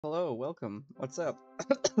Hello, welcome. What's up?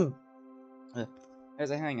 How's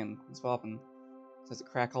it hanging? What's poppin'? Says it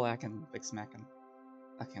crackle-ackin', big smackin'.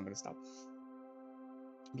 Okay, I'm gonna stop.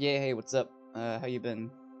 Yeah, hey, what's up? How you been?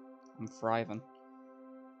 I'm thriving.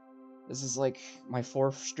 This is like my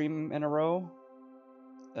fourth stream in a row.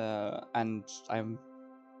 And I'm...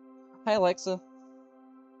 Hi, Alexa.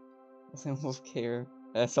 I don't care.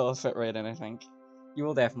 So I'll fit right in, I think. You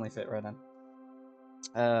will definitely fit right in.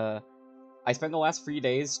 I spent the last 3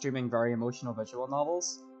 days streaming very emotional visual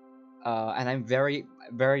novels. And I'm very,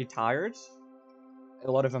 very tired. A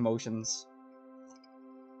lot of emotions.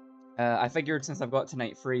 I figured since I've got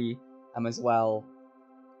tonight free, I'm as well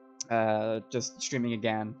just streaming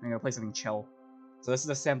again. I'm gonna play something chill. So this is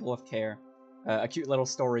a Sample of Care, a cute little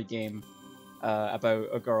story game about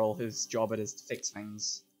a girl whose job it is to fix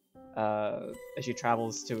things. As she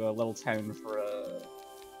travels to a little town for a...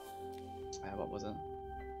 what was it?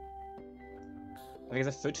 I think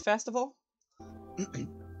it's a food festival?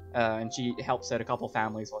 And she helps out a couple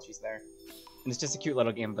families while she's there. And it's just a cute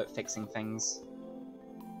little game about fixing things.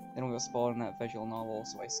 They don't get spoiled in that visual novel,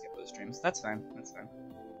 so I skip those streams. That's fine, that's fine.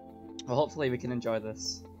 Well, hopefully we can enjoy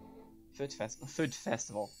this food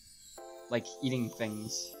festival. Like, eating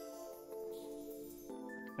things.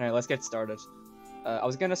 Alright, let's get started. I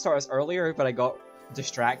was gonna start this earlier, but I got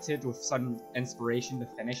distracted with some inspiration to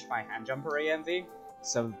finish my Handjumper AMV.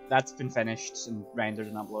 So that's been finished and rendered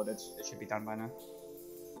and uploaded. It should be done by now.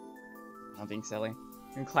 I'm being silly.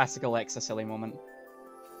 Classic Alexa silly moment.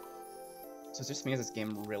 So it's just me as this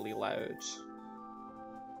game really loud.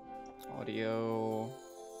 Audio.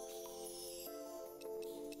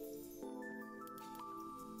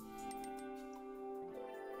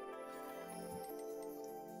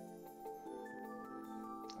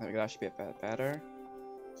 I think that should be a bit better.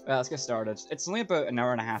 Well, let's get started. It's only about an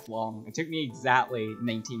hour and a half long. It took me exactly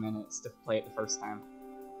 90 minutes to play it the first time.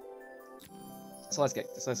 So let's get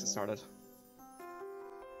started.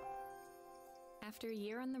 After a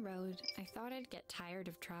year on the road, I thought I'd get tired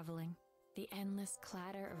of traveling. The endless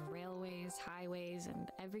clatter of railways, highways, and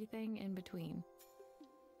everything in between.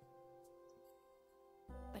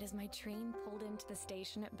 But as my train pulled into the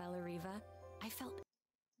station at Bellariva, I felt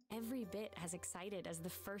every bit as excited as the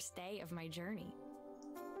first day of my journey.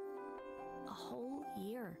 A whole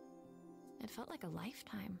year. It felt like a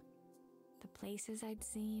lifetime. The places I'd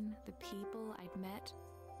seen, the people I'd met,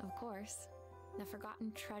 of course, the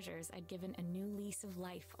forgotten treasures I'd given a new lease of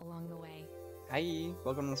life along the way. Hi,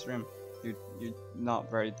 welcome to the stream. You're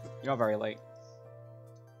not very late.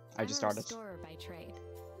 I just started. I'm a restorer by trade.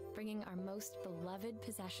 Bringing our most beloved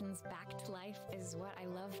possessions back to life is what I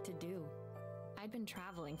love to do. I'd been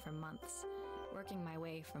traveling for months, working my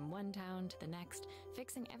way from one town to the next,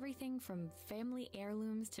 fixing everything from family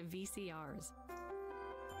heirlooms to VCRs.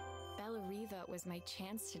 Bellariva was my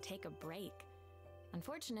chance to take a break.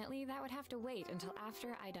 Unfortunately, that would have to wait until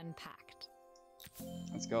after I'd unpacked.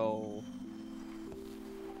 Let's go.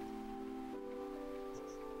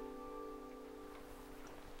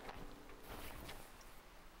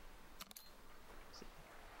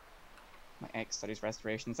 My ex studies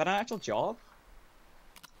restoration. Is that an actual job?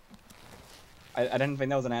 I didn't think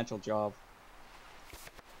that was an actual job.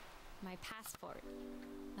 My passport.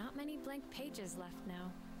 Not many blank pages left now.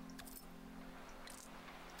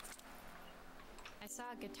 I saw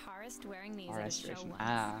a guitarist wearing these at a show once.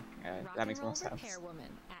 Ah, yeah, that makes more sense. Repairwoman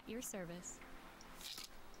at your service.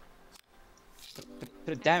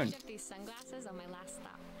 Put it down. I picked up these sunglasses on my last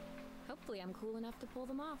stop. Hopefully I'm cool enough to pull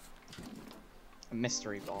them off. A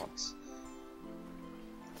mystery box.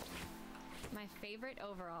 My favorite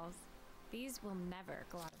overalls. These will never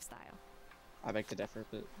go out of style. I beg to differ,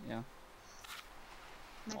 but yeah.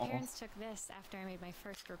 My parents took this after I made my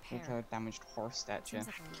first repair. Look at a damaged horse statue. Seems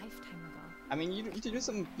like a lifetime ago. I mean, you do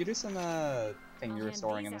some thing you're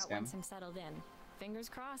restoring in this game. Once I'm settled in. Fingers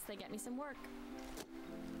crossed they get me some work.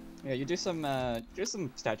 Yeah, you do some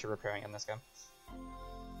statue repairing in this game.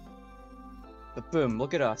 But boom,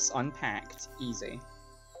 look at us, unpacked, easy.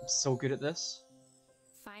 I'm so good at this.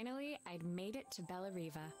 Finally, I'd made it to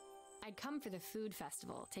Bellariva. I'd come for the food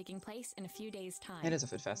festival, taking place in a few days' time. It is a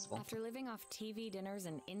food festival. After living off TV dinners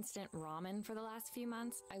and instant ramen for the last few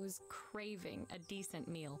months, I was craving a decent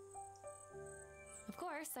meal. Of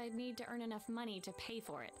course, I'd need to earn enough money to pay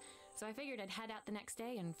for it, so I figured I'd head out the next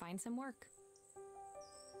day and find some work.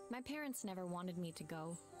 My parents never wanted me to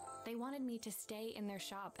go. They wanted me to stay in their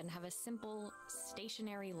shop and have a simple,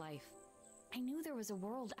 stationary life. I knew there was a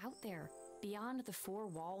world out there, beyond the four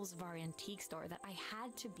walls of our antique store, that I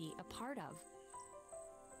had to be a part of.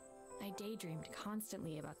 I daydreamed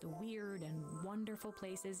constantly about the weird and wonderful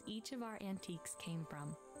places each of our antiques came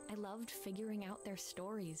from, I loved figuring out their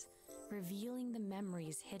stories, revealing the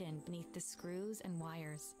memories hidden beneath the screws and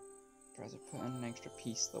wires. Tries to put in an extra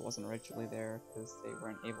piece that wasn't originally there because they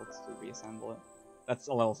weren't able to reassemble it. That's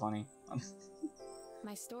a little funny.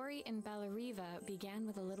 My story in Bellariva began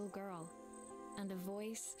with a little girl, and a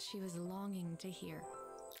voice she was longing to hear.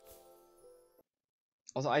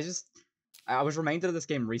 Also, I was reminded of this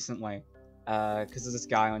game recently, because there's this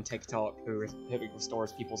guy on TikTok who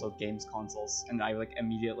restores people's old games consoles, and I like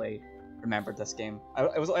immediately remembered this game. I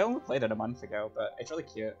only played it a month ago, but it's really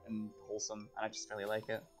cute and wholesome, and I just really like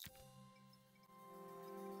it.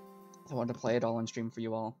 I wanted to play it all on stream for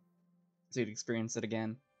you all, so you'd experience it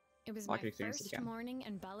again. It was my first morning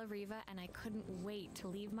in Bellariva, and I couldn't wait to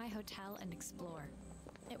leave my hotel and explore.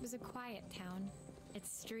 It was a quiet town,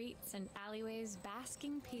 its streets and alleyways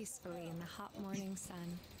basking peacefully in the hot morning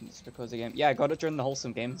sun. It's because again, yeah, I got it during the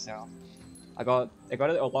wholesome game sale. I got it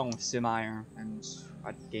along with Sumair and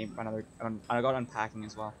I got Unpacking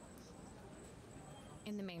as well.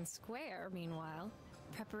 In the main square, meanwhile,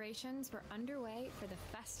 preparations were underway for the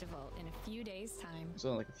festival in a few days' time. It was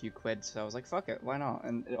only like a few quid, so I was like, fuck it, why not?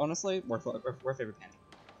 And honestly, worth every penny.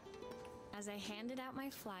 As I handed out my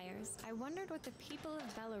flyers, I wondered what the people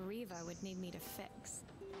of Bellariva would need me to fix.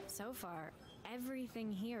 So far,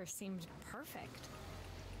 everything here seemed perfect.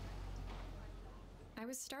 I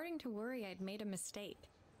was starting to worry I'd made a mistake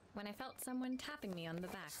when I felt someone tapping me on the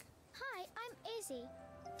back. Hi, I'm Izzy.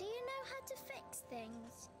 Do you know how to fix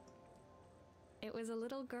things? It was a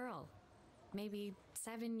little girl, maybe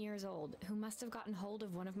 7 years old, who must have gotten hold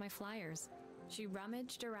of one of my flyers. She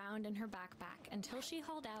rummaged around in her backpack until she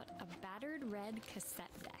hauled out a battered red cassette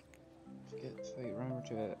deck. Wait, remember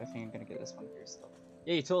to, I think I'm gonna get this one for yourself.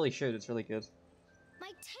 Yeah, you totally should, it's really good. My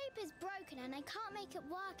tape is broken and I can't make it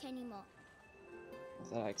work anymore.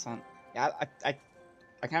 What's that accent? Yeah,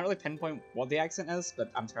 I can't really pinpoint what the accent is, but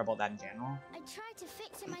I'm terrible at that in general. I tried to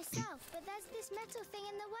fix it myself, but there's this metal thing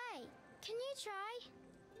in the way. Can you try?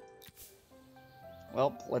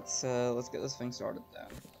 Well, let's get this thing started then.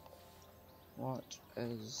 What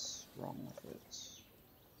is wrong with it?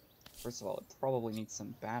 First of all, it probably needs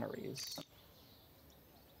some batteries.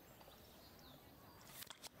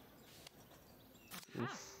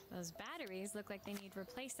 Aha, those batteries look like they need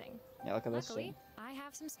replacing. Yeah, look at this Luckily, thing. I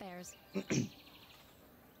have some spares.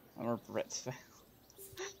 I'm a Brit.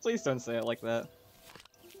 Please don't say it like that.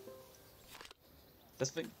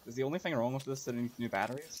 This thing is the only thing wrong with this that it needs new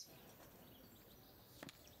batteries.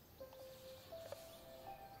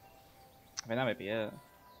 I mean, that might be it.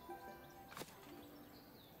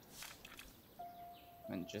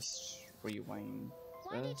 And just rewind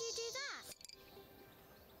Why did you do this. that?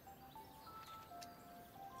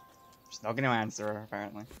 She's not gonna answer her,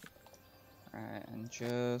 apparently. Alright, and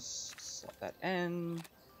just slot that in.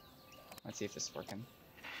 Let's see if this is working.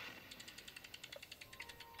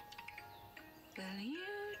 Will you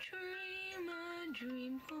dream a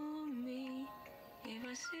dream for me? If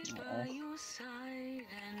I sit by your side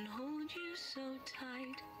and hold you so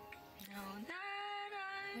tight, know that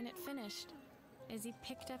I... When it finished, Izzy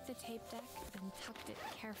picked up the tape deck and tucked it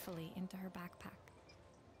carefully into her backpack.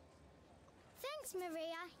 Thanks,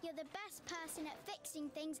 Maria. You're the best person at fixing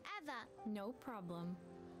things ever. No problem.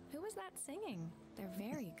 Who was that singing? They're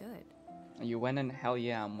very good. Are you winning? Hell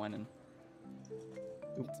yeah, I'm winning.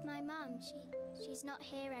 It's my mum. She's not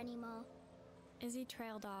here anymore. Izzy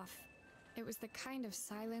trailed off. It was the kind of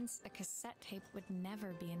silence a cassette tape would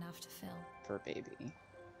never be enough to fill. For baby.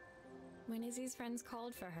 When Izzy's friends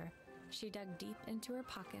called for her, she dug deep into her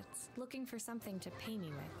pockets, looking for something to pay me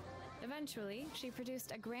with. Eventually, she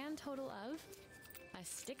produced a grand total of a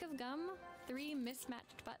stick of gum, 3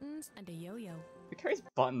 mismatched buttons, and a yo-yo. Who carries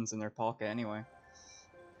buttons in their pocket anyway?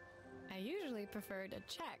 I usually preferred a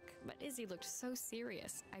check, but Izzy looked so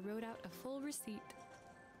serious, I wrote out a full receipt.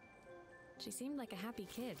 She seemed like a happy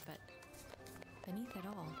kid, but beneath it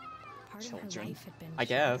all, part of her life had been I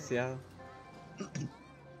guess, yeah.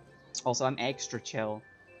 Also, I'm extra chill,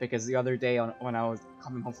 because the other day when I was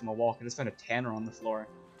coming home from a walk, I just found a tenner on the floor.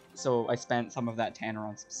 So I spent some of that tenner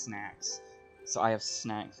on some snacks. So I have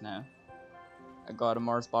snacks now. I got a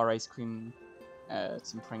Mars bar ice cream,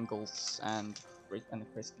 some Pringles, and a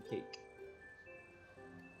crispy cake.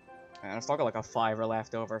 And I've still got like a $5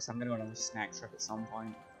 left over, so I'm gonna go on a snack trip at some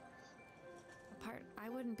point. A part I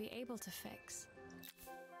wouldn't be able to fix.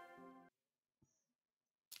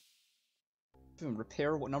 Boom,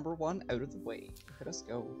 repair number 1 out of the way. Let us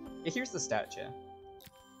go. Yeah, here's the statue.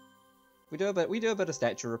 We do a bit of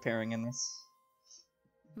statue repairing in this.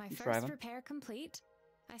 My first repair complete,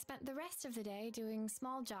 I spent the rest of the day doing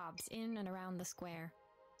small jobs in and around the square.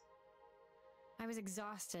 I was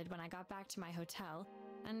exhausted when I got back to my hotel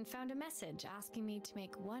and found a message asking me to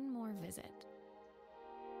make one more visit.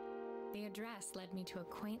 The address led me to a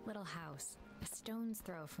quaint little house, a stone's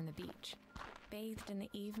throw from the beach. Bathed in the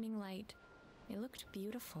evening light, it looked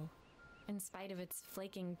beautiful, in spite of its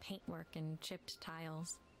flaking paintwork and chipped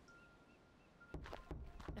tiles.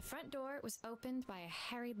 The front door was opened by a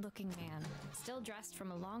harried-looking man, still dressed from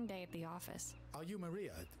a long day at the office. Are you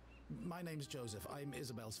Maria? My name's Joseph. I'm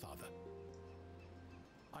Isabel's father.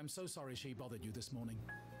 I'm so sorry she bothered you this morning.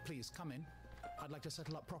 Please, come in. I'd like to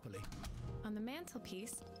settle up properly. On the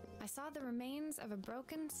mantelpiece, I saw the remains of a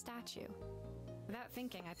broken statue. Without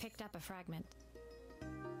thinking, I picked up a fragment.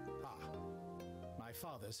 Ah, my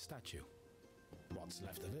father's statue. What's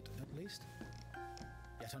left of it, at least.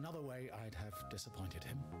 Yet another way I'd have disappointed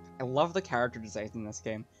him. I love the character designs in this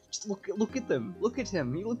game. Just look at them. Look at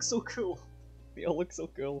him. He looks so cool. They all look so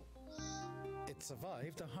cool. It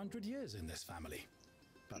survived 100 years in this family.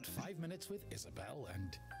 But 5 minutes with Isabel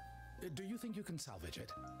and... do you think you can salvage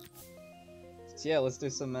it? So yeah, let's do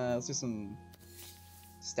some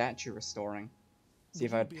statue restoring. See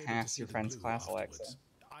if Would you I'd be able to pass see your the friend's glue class, afterwards? Alexa.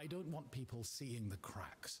 I don't want people seeing the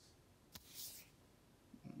cracks.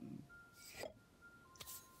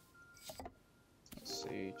 Let's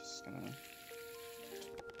see, just gonna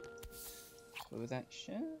glue that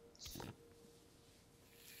shit.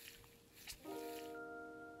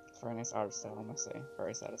 Very nice art style, I must say.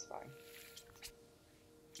 Very satisfying.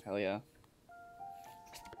 Hell yeah.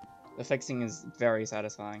 The fixing is very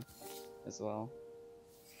satisfying as well.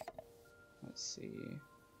 Let's see.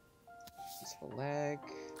 Just the leg.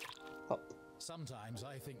 Up. Sometimes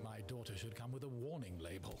I think my daughter should come with a warning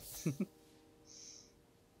label.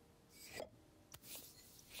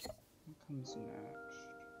 What comes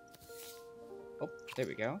next? Oh, there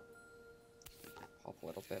we go. Pop a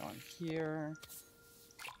little bit on here.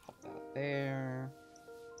 Pop that there.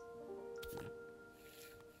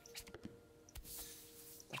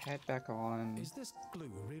 The head back on. Is this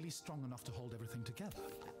glue really strong enough to hold everything together?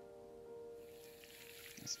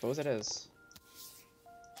 I suppose it is.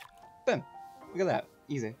 Boom! Look at that.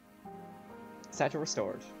 Easy. Statue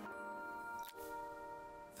restored.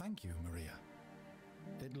 Thank you, Maria.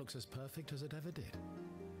 It looks as perfect as it ever did.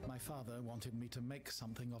 My father wanted me to make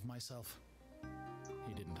something of myself.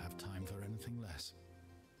 He didn't have time for anything less.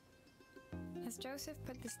 As Joseph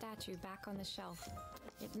put the statue back on the shelf,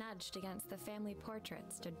 it nudged against the family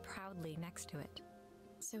portrait stood proudly next to it.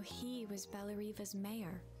 So he was Bellariva's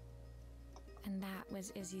mayor. And that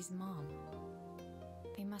was Izzy's mom.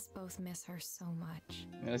 They must both miss her so much.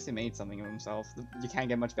 At least he made something of himself. You can't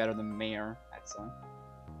get much better than Mayor, I'd say.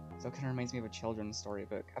 So it kind of reminds me of a children's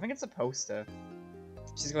storybook. I think it's supposed to.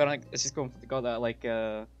 She's got like, it's just got that like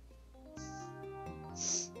you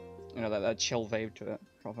know, that chill vibe to it.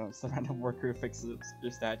 From the random worker who fixes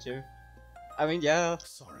your statue. I mean, yeah.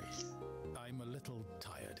 Sorry, I'm a little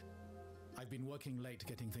tired. I've been working late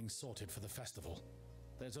getting things sorted for the festival.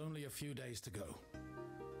 There's only a few days to go.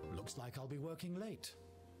 Looks like I'll be working late.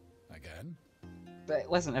 Again?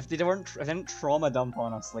 But listen, if they didn't trauma dump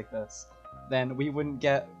on us like this, then we wouldn't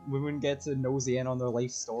get to nosy in on their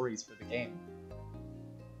life stories for the game.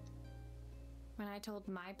 When I told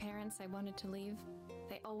my parents I wanted to leave,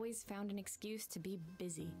 they always found an excuse to be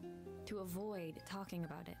busy, to avoid talking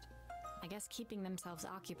about it. I guess keeping themselves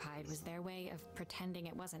occupied was their way of pretending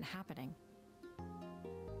it wasn't happening.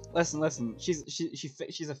 Listen, she's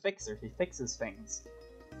a fixer. She fixes things.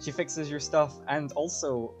 She fixes your stuff and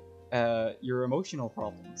also your emotional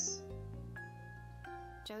problems.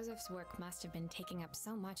 Joseph's work must have been taking up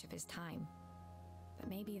so much of his time. But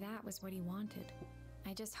maybe that was what he wanted.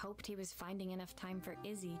 I just hoped he was finding enough time for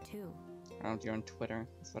Izzy, too. I don't do on Twitter.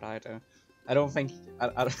 That's what I do. I don't think...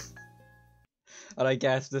 and I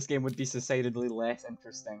guess this game would be decidedly less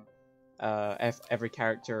interesting if every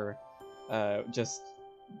character just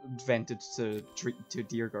vented to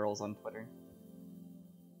dear girls on Twitter.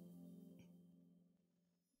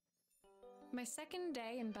 My second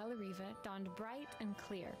day in Bellariva dawned bright and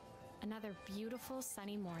clear. Another beautiful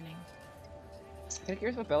sunny morning. I'm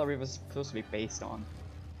curious what Bellariva's supposed to be based on.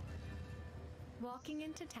 Walking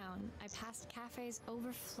into town, I passed cafes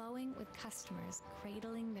overflowing with customers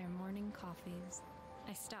cradling their morning coffees.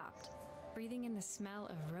 I stopped, breathing in the smell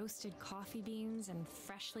of roasted coffee beans and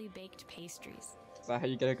freshly baked pastries. Is that how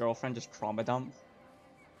you get a girlfriend? Just trauma dump?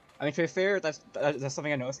 I mean, to be fair, that's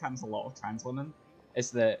something I notice happens a lot with trans women.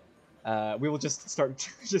 Is that we will just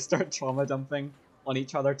start trauma dumping on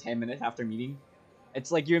each other 10 minutes after meeting. It's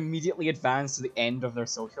like you immediately advance to the end of their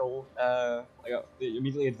social, you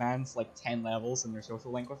immediately advance like 10 levels in your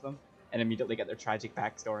social link with them, and immediately get their tragic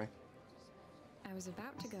backstory. I was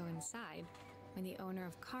about to go inside when the owner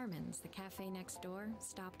of Carmen's, the cafe next door,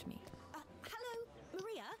 stopped me. Hello,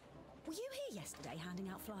 Maria? Were you here yesterday handing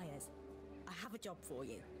out flyers? I have a job for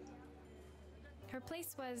you. Her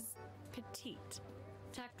place was petite,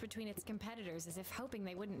 tucked between its competitors as if hoping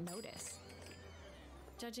they wouldn't notice.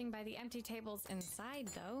 Judging by the empty tables inside,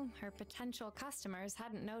 though, her potential customers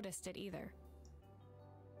hadn't noticed it either.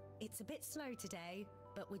 It's a bit slow today,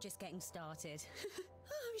 but we're just getting started.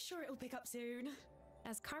 I'm sure it'll pick up soon.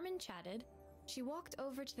 As Carmen chatted, she walked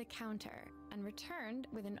over to the counter and returned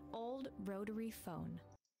with an old rotary phone.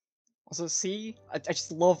 Also, see, I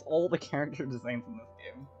just love all the character designs in this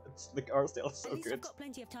game. The art style is so At least good. I've got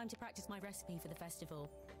plenty of time to practice my recipe for the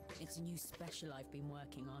festival. It's a new special I've been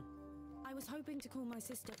working on. I was hoping to call my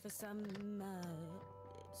sister for some,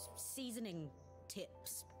 seasoning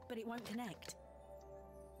tips, but it won't connect.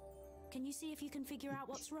 Can you see if you can figure out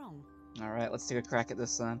what's wrong? Alright, let's take a crack at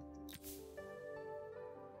this then.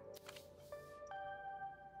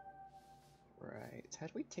 Right, how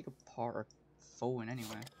do we take apart our phone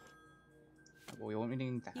anyway? Well, we won't be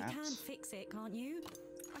needing that. You can fix it, can't you?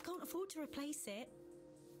 I can't afford to replace it.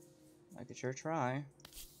 I could sure try.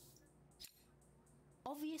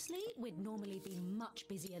 Obviously, we'd normally be much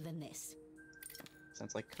busier than this.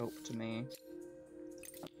 Sounds like cope to me.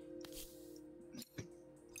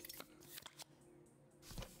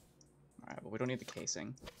 Alright, but we don't need the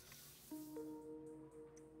casing.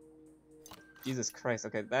 Jesus Christ,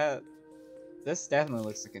 okay, this definitely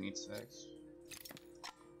looks like it needs fixed.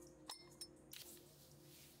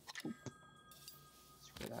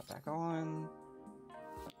 Screw that back on.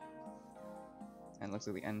 And looks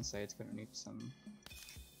like the end side's gonna need some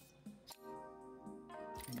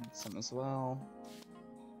as well.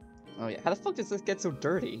 Oh yeah, how the fuck does this get so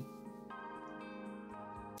dirty?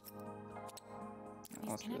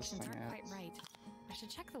 These connections aren't quite right. I should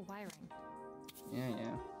check the wiring.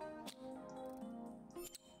 Yeah.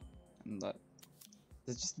 And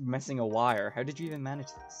it's just missing a wire. How did you even manage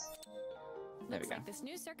this? There Looks we go. like this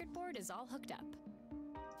new circuit board is all hooked up.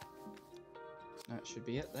 That should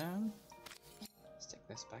be it then. Stick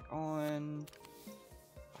this back on.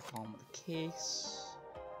 Back on with the case.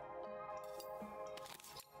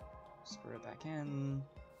 Screw it back in.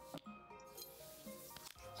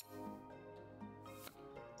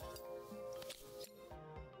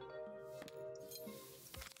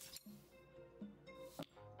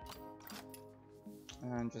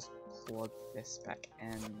 And just plug this back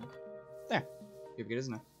in. There. Pretty good,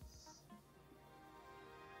 isn't it?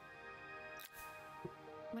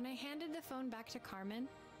 When I handed the phone back to Carmen,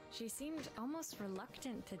 she seemed almost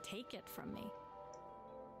reluctant to take it from me.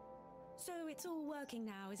 So it's all working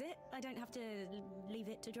now, is it? I don't have to leave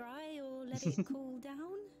it to dry or let it cool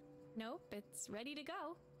down? Nope, it's ready to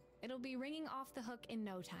go. It'll be ringing off the hook in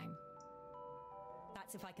no time.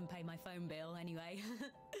 That's if I can pay my phone bill anyway.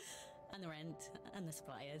 And the rent, and the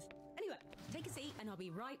suppliers. Anyway, take a seat and I'll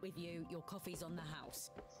be right with you. Your coffee's on the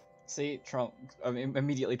house. See,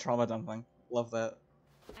 immediately trauma dumping. Love that.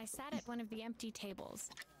 I sat at one of the empty tables,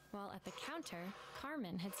 while at the counter,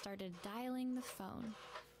 Carmen had started dialing the phone.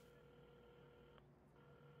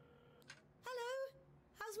 Hello!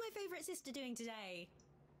 How's my favorite sister doing today?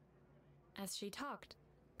 As she talked,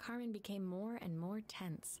 Carmen became more and more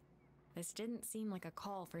tense. This didn't seem like a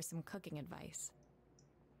call for some cooking advice.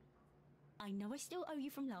 I know I still owe you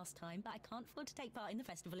from last time, but I can't afford to take part in the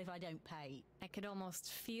festival if I don't pay. I could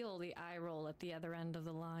almost feel the eye roll at the other end of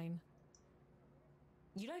the line.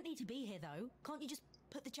 You don't need to be here though. Can't you just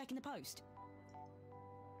put the check in the post?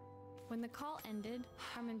 When the call ended,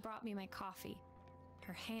 Carmen brought me my coffee,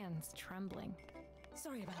 her hands trembling.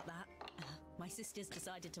 Sorry about that. My sister's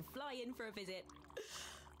decided to fly in for a visit.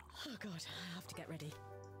 Oh god, I have to get ready.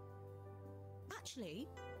 Actually,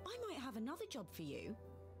 I might have another job for you.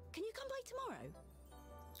 Can you come by tomorrow?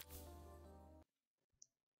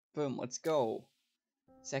 Boom, let's go.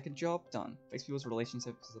 Second job done. Fix people's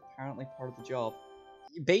relationships is apparently part of the job.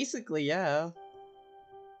 Basically, yeah.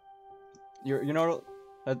 You know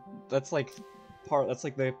that's like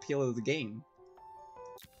the appeal of the game.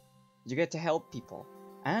 You get to help people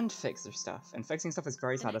and fix their stuff, and fixing stuff is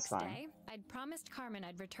very satisfying. The next day, I'd promised Carmen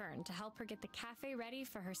I'd return to help her get the cafe ready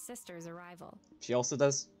for her sister's arrival. She also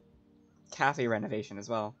does cafe renovation as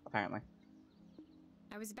well, apparently.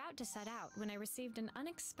 I was about to set out when I received an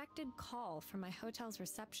unexpected call from my hotel's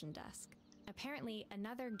reception desk. Apparently,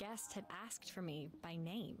 another guest had asked for me by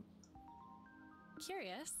name.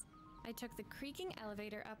 Curious, I took the creaking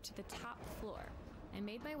elevator up to the top floor and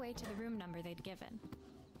made my way to the room number they'd given.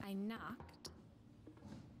 I knocked.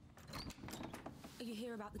 Are you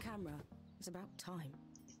here about the camera? It's about time.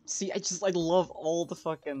 See, I love all the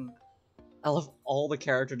fucking I love all the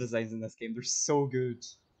character designs in this game. They're so good.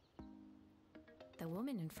 The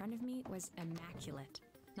woman in front of me was immaculate.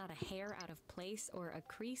 Not a hair out of place or a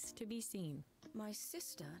crease to be seen. My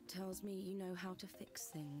sister tells me you know how to fix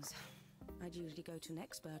things. I'd usually go to an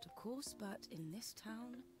expert, of course, but in this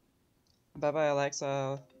town... Bye-bye,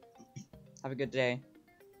 Alexa. Have a good day.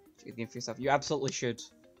 You get the game for yourself. You absolutely should.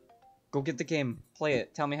 Go get the game. Play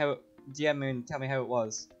it. Tell me how... DM me and tell me how it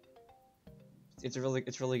was. It's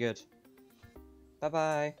really good.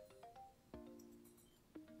 Bye-bye.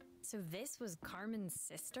 So this was Carmen's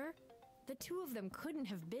sister? The two of them couldn't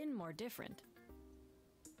have been more different.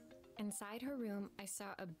 Inside her room, I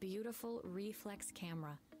saw a beautiful reflex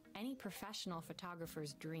camera. Any professional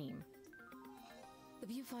photographer's dream. The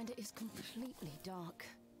viewfinder is completely dark.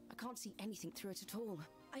 I can't see anything through it at all.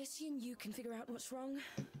 I assume you can figure out what's wrong.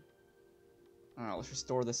 Alright, let's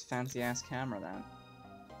restore this fancy-ass camera then.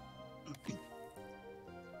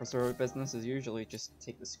 Restore business as usually, just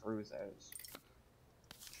take the screws out.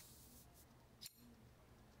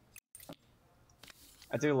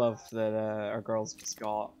 I do love that our girl's just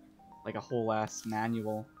got like a whole ass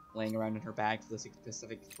manual laying around in her bag for this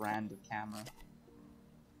specific brand of camera.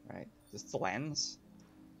 Right, just the lens.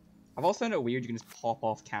 I've also found it weird you can just pop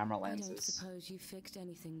off camera I don't lenses. suppose you've fixed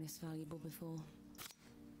anything this valuable before.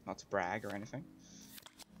 Not to brag or anything.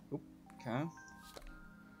 Oop, okay.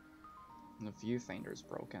 And the viewfinder's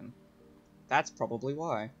broken. That's probably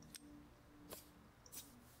why.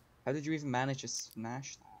 How did you even manage to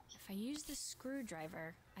smash that? If I used the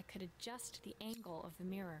screwdriver, I could adjust the angle of the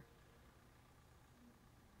mirror.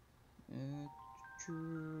 There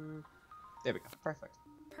we go. Perfect.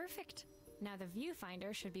 Perfect. Now the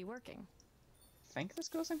viewfinder should be working. Think this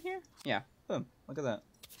goes in here? Yeah. Boom. Look at that.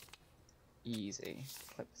 Easy.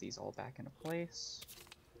 Clip these all back into place.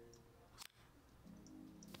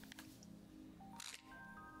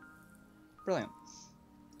 Brilliant.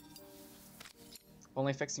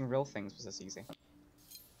 Only fixing real things was this easy.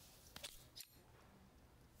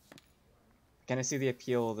 Can I see the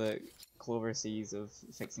appeal that Clover sees of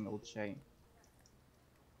fixing old shit?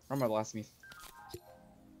 Remember the last me.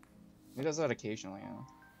 He does that occasionally,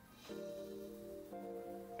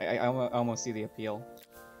 I almost see the appeal.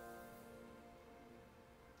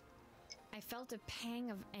 I felt a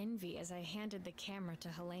pang of envy as I handed the camera to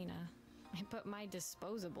Helena. I put my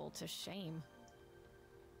disposable to shame.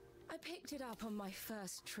 I picked it up on my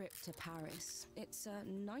first trip to Paris. It's a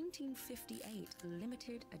 1958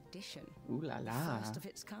 limited edition. Ooh la la. First of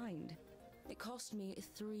its kind. It cost me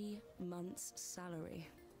 3 months' salary,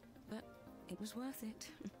 but it was worth it.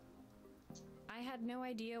 I had no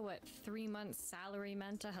idea what 3 months' salary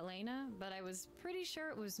meant to Helena, but I was pretty sure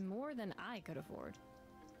it was more than I could afford.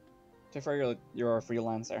 To fair, you're a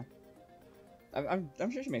freelancer.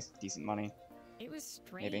 I'm sure she makes decent money. It was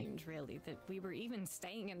strange, really, that we were even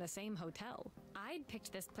staying in the same hotel. I'd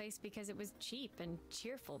picked this place because it was cheap and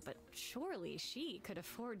cheerful, but surely she could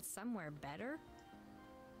afford somewhere better?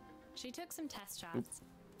 She took some test shots,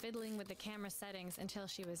 fiddling with the camera settings until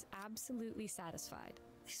she was absolutely satisfied.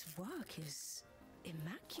 This work is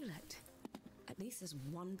immaculate. At least there's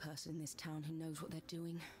one person in this town who knows what they're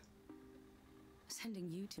doing. Sending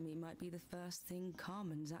you to me might be the first thing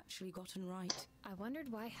Carmen's actually gotten right. I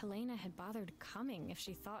wondered why Helena had bothered coming if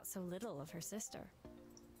she thought so little of her sister.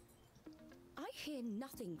 I hear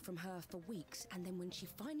nothing from her for weeks, and then when she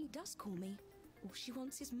finally does call me, all she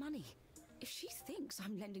wants is money. If she thinks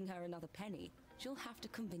I'm lending her another penny, she'll have to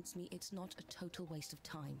convince me it's not a total waste of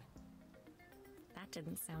time. That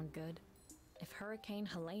didn't sound good. If Hurricane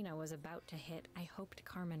Helena was about to hit, I hoped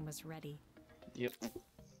Carmen was ready. Yep.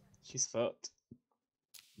 She's fucked.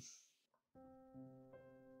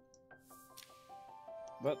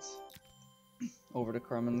 But over to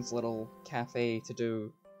Carmen's little cafe to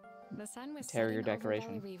do The sun was interior setting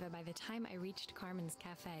decoration. over Bellariva by the time I reached Carmen's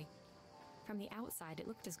cafe. From the outside, it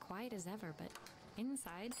looked as quiet as ever, but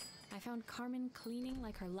inside, I found Carmen cleaning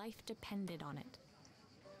like her life depended on it.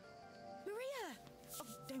 Maria! Oh,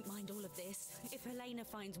 don't mind all of this. If Helena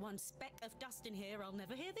finds one speck of dust in here, I'll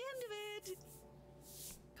never hear the end of it.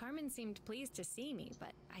 Carmen seemed pleased to see me,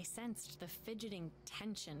 but I sensed the fidgeting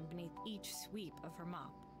tension beneath each sweep of her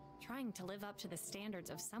mop. Trying to live up to the standards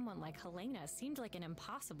of someone like Helena seemed like an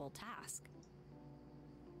impossible task.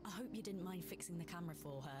 I hope you didn't mind fixing the camera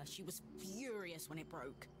for her. She was furious when it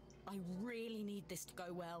broke. I really need this to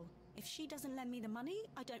go well. If she doesn't lend me the money,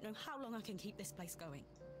 I don't know how long I can keep this place going.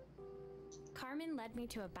 Carmen led me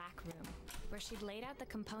to a back room, where she'd laid out the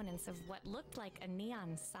components of what looked like a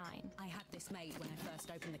neon sign. I had this made when I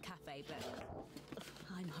first opened the cafe, but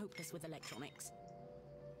I'm hopeless with electronics.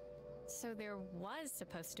 So there was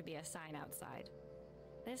supposed to be a sign outside.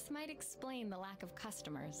 This might explain the lack of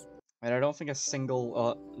customers. And I don't think a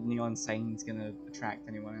single neon sign's gonna attract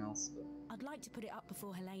anyone else. But... I'd like to put it up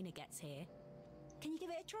before Helena gets here. Can you give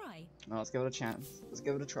it a try? Well, let's give it a chance. Let's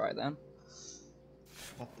give it a try then.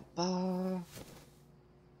 Ba-ba-ba.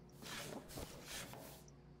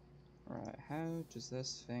 Right, how does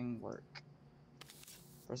this thing work?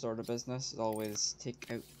 First order of business is always take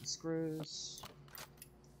out the screws.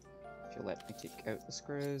 If you let me take out the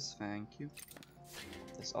screws, thank you.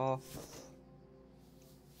 This off.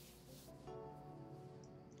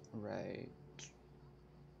 Right.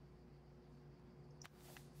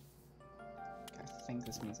 I think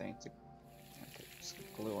this means I need to just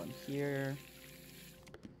glue on here.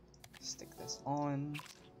 Stick this on.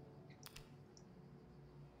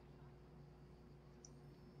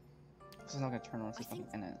 This is not gonna turn on if there's nothing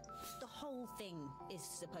in it. The whole thing is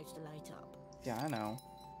supposed to light up. Yeah, I know.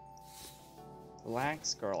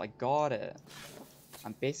 Relax, girl, I got it.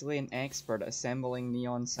 I'm basically an expert at assembling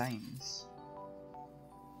neon signs.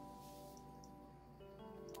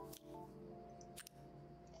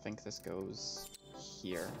 I think this goes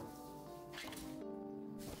here.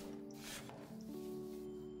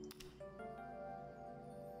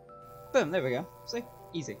 Boom, there we go. See?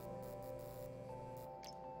 Easy.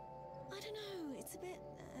 I don't know, it's a bit,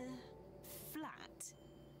 flat.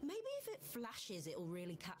 Maybe if it flashes, it'll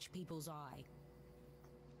really catch people's eye.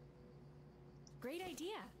 Great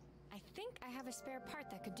idea. I think I have a spare part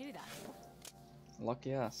that could do that.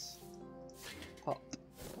 Lucky us. Pop.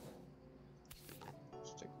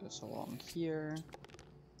 Stick this along here.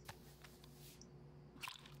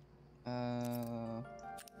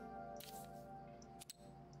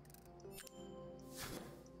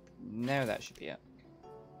 Now that should be it.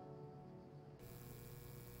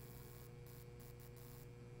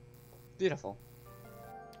 Beautiful.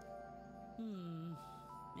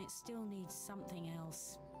 It still needs something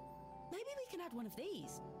else. Maybe we can add one of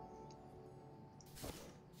these.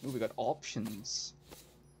 Ooh, we got options.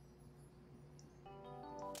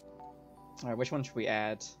 Alright, which one should we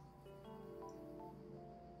add?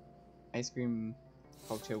 Ice cream,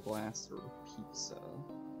 cocktail glass, or pizza?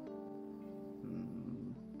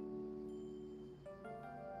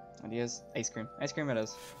 Ideas? Ice cream. Ice cream it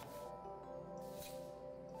is.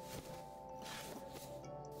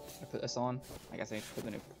 I put this on. I guess I need to put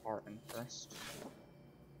the new part in first.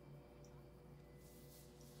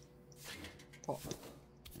 Pop.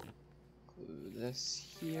 Glue this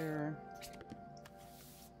here.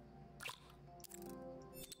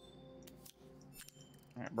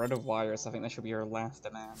 Alright, bread of wires. I think that should be our last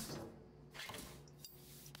demand.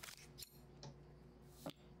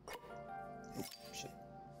 Oop, shit.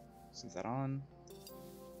 Leave that on.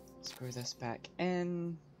 Screw this back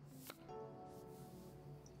in.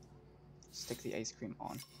 Stick the ice cream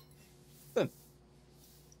on. Boom.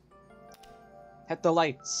 Hit the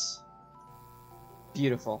lights.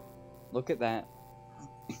 Beautiful. Look at that.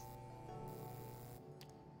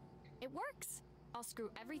 It works. I'll screw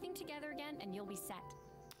everything together again and you'll be set.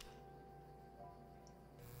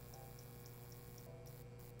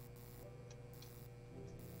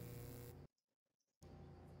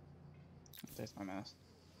 There's my mouse.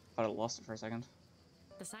 Thought I lost it for a second.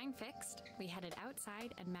 The sign fixed, we headed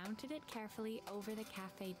outside and mounted it carefully over the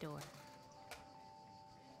cafe door.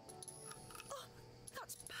 Oh,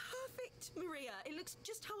 that's perfect, Maria. It looks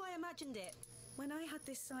just how I imagined it. When I had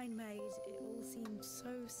this sign made, it all seemed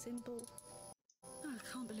so simple. Oh,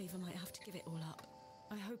 I can't believe I might have to give it all up.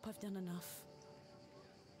 I hope I've done enough.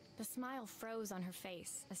 The smile froze on her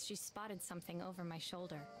face as she spotted something over my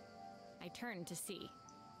shoulder. I turned to see.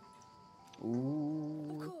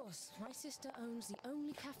 Ooh. Of course, my sister owns the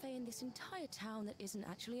only cafe in this entire town that isn't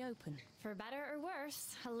actually open. For better or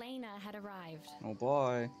worse, Helena had arrived. Oh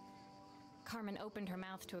boy. Carmen opened her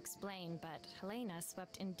mouth to explain, but Helena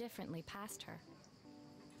swept indifferently past her.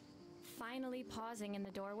 Finally pausing in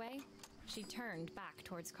the doorway, she turned back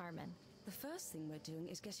towards Carmen. The first thing we're doing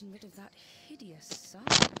is getting rid of that hideous sign.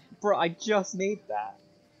 Bro, I just made that.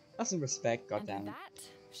 Have some respect, And with goddammit. that,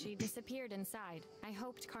 she disappeared inside. I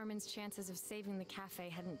hoped Carmen's chances of saving the cafe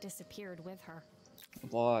hadn't disappeared with her. Oh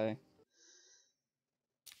boy.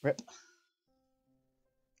 Rip.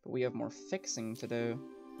 But we have more fixing to do.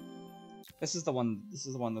 This is the one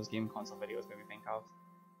those game console videos made me think of.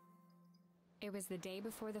 It was the day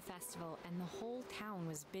before the festival, and the whole town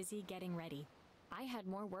was busy getting ready. I had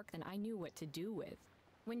more work than I knew what to do with.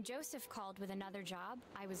 When Joseph called with another job,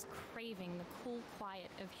 I was craving the cool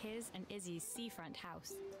quiet of his and Izzy's seafront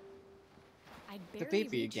house. I'd barely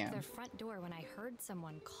baby reached again. their front door when I heard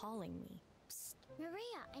someone calling me. Psst.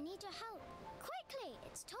 Maria, I need your help. Quickly,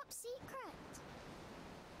 it's top secret.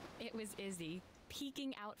 It was Izzy.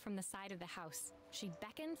 peeking out from the side of the house. She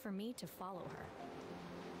beckoned for me to follow her.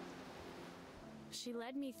 She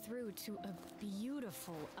led me through to a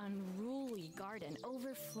beautiful, unruly garden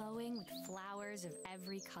overflowing with flowers of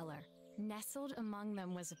every color. Nestled among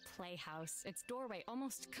them was a playhouse, its doorway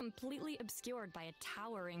almost completely obscured by a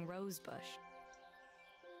towering rose bush.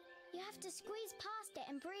 You have to squeeze past it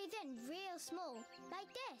and breathe in real small,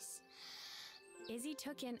 like this. Izzy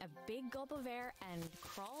took in a big gulp of air and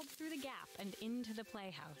crawled through the gap and into the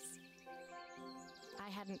playhouse. I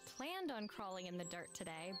hadn't planned on crawling in the dirt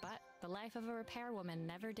today, but the life of a repairwoman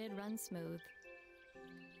never did run smooth.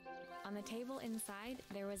 On the table inside,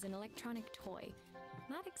 there was an electronic toy.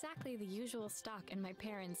 Not exactly the usual stock in my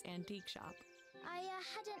parents' antique shop. I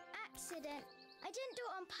had an accident. I didn't do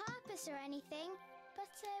it on purpose or anything, but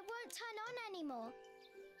it won't turn on anymore.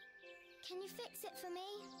 Can you fix it for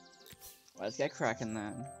me? Let's get cracking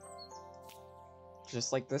then.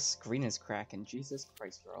 Just like this screen is cracking. Jesus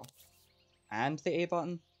Christ, girl. And the A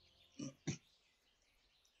button.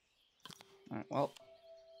 Alright, well.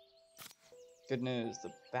 Good news,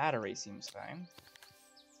 the battery seems fine.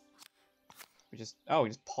 We just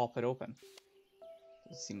pop it open.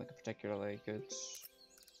 Doesn't seem like a particularly good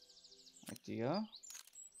idea.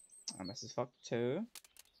 And this is fucked too.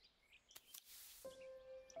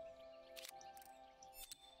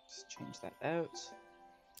 Just change that out.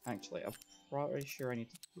 Actually, I'm probably sure I need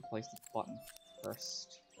to replace the button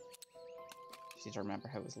first. Just need to remember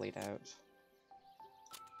how it was laid out.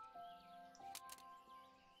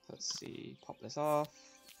 Let's see, pop this off.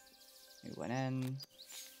 New one in.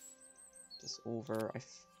 This over, I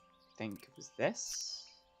think it was this.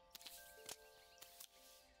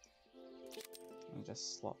 I'll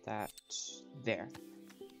just slot that there.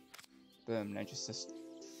 Boom, now just this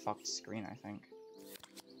fucked screen, I think.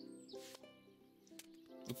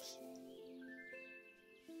 Oops.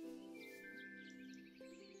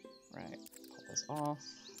 Right, pop this off.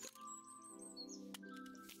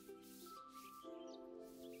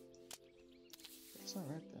 What's that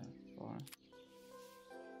right there for?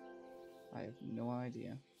 I have no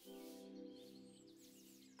idea.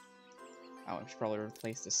 Oh, I should probably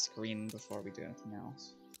replace the screen before we do anything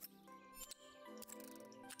else.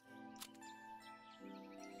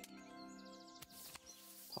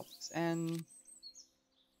 Pop this in.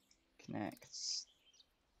 Connect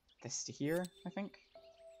this to here, I think.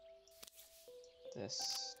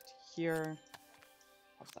 This to here.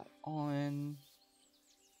 Pop that on.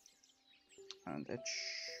 And it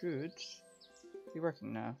should be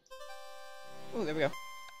working now. Oh, there we go.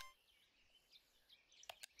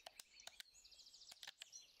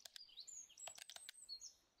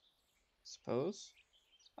 Suppose.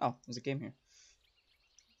 Oh, there's a game here.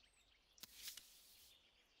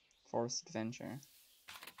 Forest Adventure.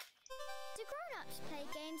 Do grown-ups play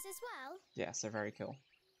games as well? Yes, they're very cool.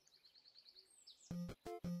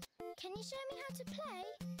 Can you show me how to play?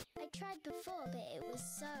 I tried before, but it was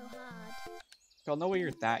so hard. Well, no way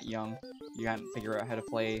you're that young. You can't figure out how to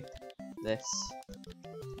play this.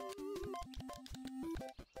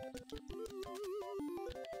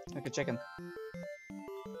 Like a chicken.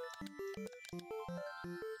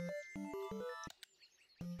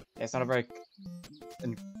 Yeah, it's not a very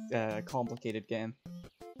complicated game.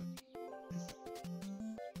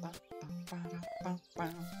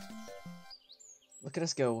 Look at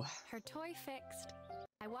us go. Her toy fixed,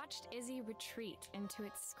 I watched Izzy retreat into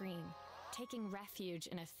its screen, taking refuge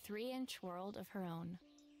in a 3-inch world of her own.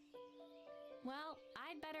 Well,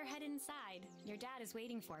 I'd better head inside. Your dad is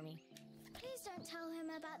waiting for me. Please don't tell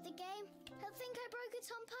him about the game. He'll think I broke it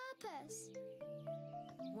on purpose.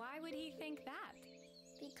 Why would he think that?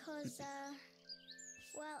 Because,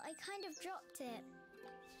 well, I kind of dropped it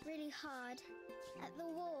really hard at the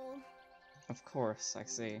wall. Of course, I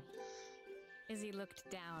see. Izzy looked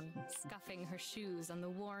down, scuffing her shoes on the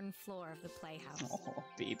worn floor of the playhouse. Oh,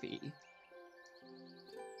 baby.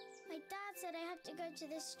 My dad said I have to go to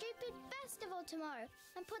this stupid festival tomorrow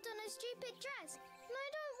and put on a stupid dress. And I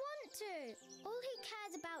don't want to. All he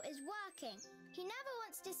cares about is working. He never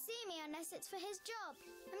wants to see me unless it's for his job.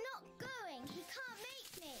 I'm not going. He can't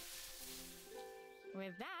make me.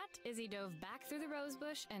 With that, Izzy dove back through the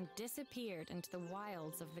rosebush and disappeared into the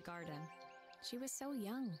wilds of the garden. She was so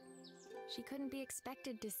young. She couldn't be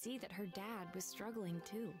expected to see that her dad was struggling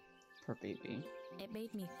too. Poor baby. It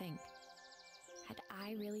made me think. Had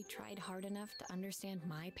I really tried hard enough to understand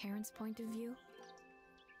my parents' point of view?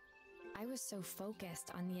 I was so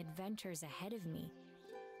focused on the adventures ahead of me.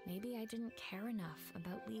 Maybe I didn't care enough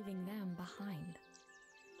about leaving them behind.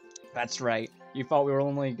 That's right. You thought we were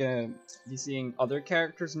only gonna be seeing other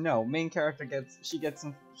characters? No, main character gets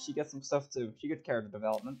some stuff too. She gets character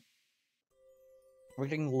development. We're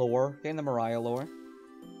getting lore, getting the Mariah lore.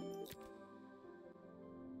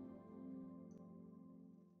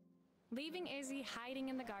 Leaving Izzy hiding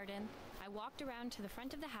in the garden, I walked around to the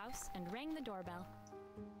front of the house and rang the doorbell.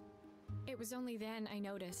 It was only then I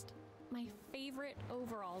noticed my favorite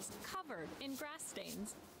overalls covered in grass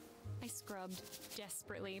stains. I scrubbed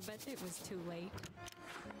desperately, but it was too late.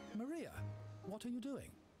 Maria, what are you doing?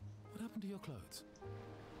 What happened to your clothes?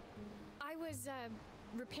 I was,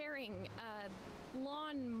 repairing a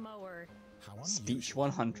lawnmower. How unusual. Speech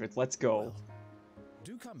 100, let's go. Well,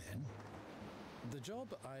 do come in. The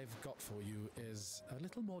job I've got for you is a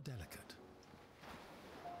little more delicate.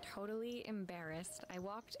 Totally embarrassed, I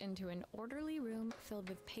walked into an orderly room filled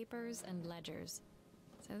with papers and ledgers.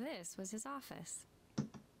 So this was his office.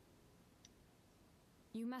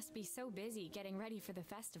 You must be so busy getting ready for the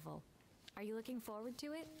festival. Are you looking forward to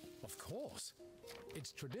it? Of course.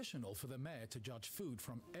 It's traditional for the mayor to judge food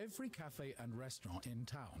from every cafe and restaurant in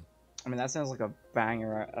town. I mean, that sounds like a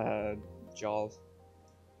banger job.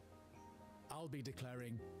 I'll be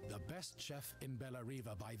declaring the best chef in Bella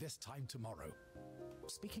Riva by this time tomorrow.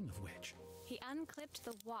 Speaking of which... He unclipped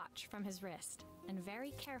the watch from his wrist and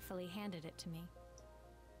very carefully handed it to me.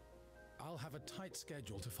 I'll have a tight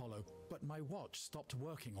schedule to follow, but my watch stopped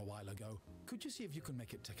working a while ago. Could you see if you can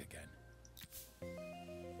make it tick again?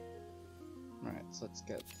 Alright, so let's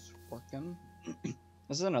get working.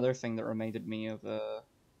 This is another thing that reminded me of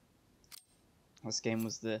this game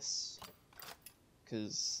was this.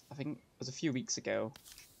 Because I think it was a few weeks ago,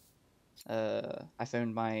 I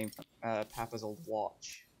found my Papa's old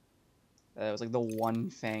watch. It was like the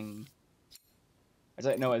one thing. I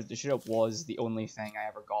don't know. It should have was the only thing I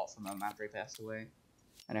ever got from him after he passed away,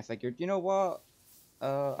 and I figured, you know what,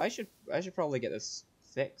 I should probably get this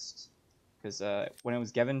fixed, because when it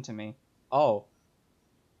was given to me, oh,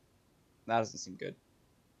 that doesn't seem good.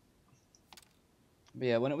 But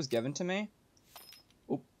yeah, when it was given to me.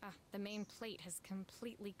 The main plate has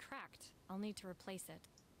completely cracked. I'll need to replace it.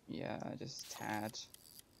 Yeah, just a tad.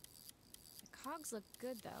 The cogs look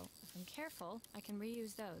good, though. If I'm careful, I can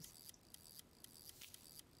reuse those.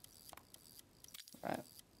 Right.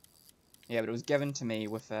 Yeah, but it was given to me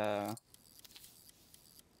with okay,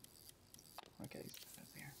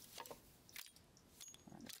 here.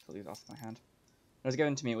 Alright, pull these off my hand. When it was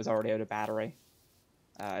given to me, it was already out of battery.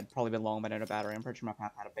 It'd probably been long been out of battery. I'm pretty sure my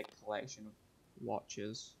pap had a big collection of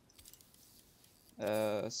watches.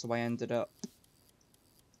 So I ended up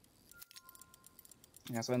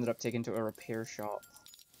taking to a repair shop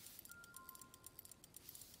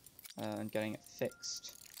and getting it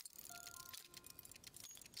fixed.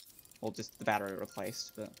 Well, just the battery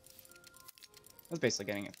replaced, but I was basically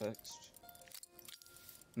getting it fixed.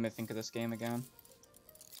 Let me think of this game again.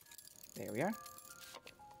 There we are.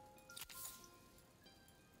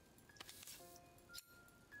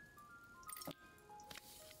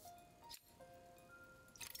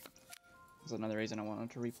 That's another reason I wanted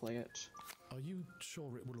to replay it. Are you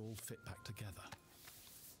sure it will all fit back together?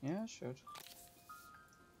 Yeah, it should.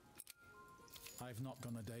 I've not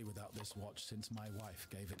gone a day without this watch since my wife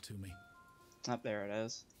gave it to me. Up there it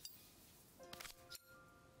is.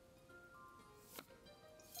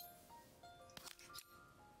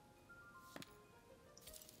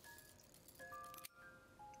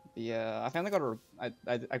 Yeah, I finally got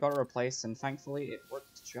I got it replaced, and thankfully it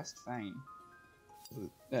worked just fine.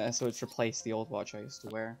 So it's replaced the old watch I used to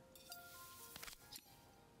wear.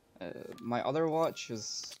 My other watch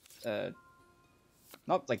is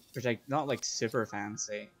not like super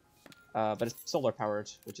fancy, but it's solar powered,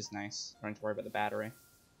 which is nice. I don't have to worry about the battery.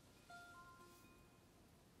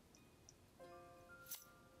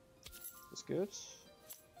 That's good.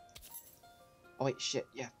 Oh wait, shit,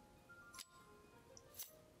 yeah.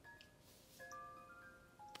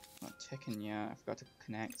 Not ticking yet. I forgot to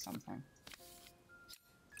connect something.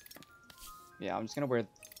 Yeah, I'm just gonna wear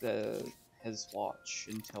his watch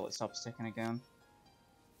until it stops ticking again.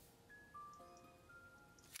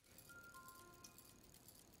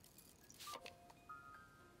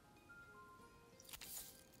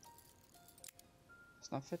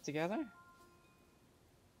 It's not fit together?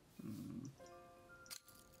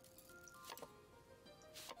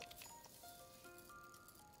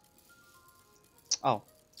 Oh,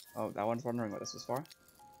 I was wondering what this was for.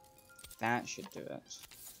 That should do it.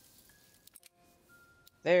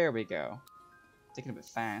 There we go. Taking a bit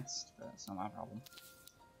fast, but it's not my problem.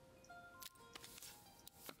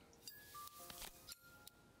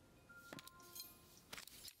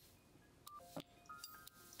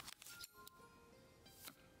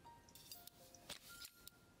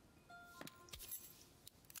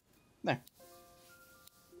 There.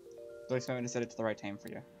 Don't expect me to set it to the right time for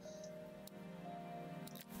you.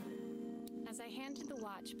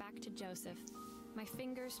 watch back to Joseph. My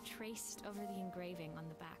fingers traced over the engraving on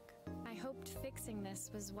the back. I hoped fixing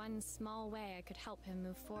this was one small way I could help him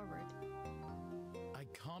move forward. I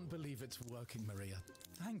can't believe it's working, Maria.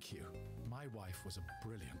 Thank you. My wife was a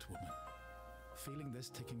brilliant woman. Feeling this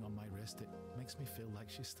ticking on my wrist, it makes me feel like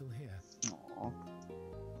she's still here. Aww.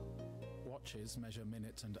 Watches measure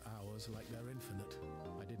minutes and hours like they're infinite.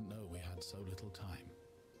 I didn't know we had so little time.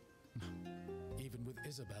 Even with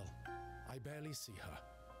Isabel, I barely see her.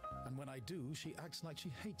 And when I do, she acts like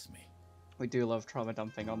she hates me. We do love trauma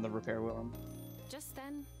dumping on the repair worm. Just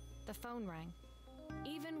then, the phone rang.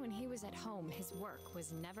 Even when he was at home, his work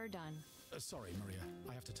was never done. Sorry, Maria.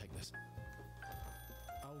 I have to take this.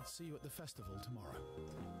 I'll see you at the festival tomorrow.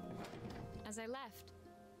 As I left,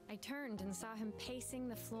 I turned and saw him pacing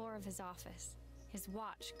the floor of his office, his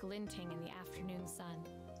watch glinting in the afternoon sun.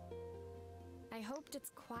 I hoped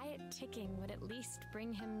its quiet ticking would at least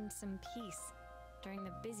bring him some peace during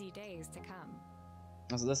the busy days to come.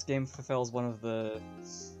 So this game fulfills one of the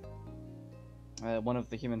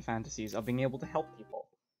human fantasies of being able to help people,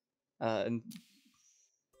 and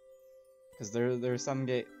because there's some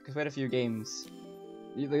because quite a few games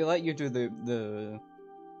they let you do the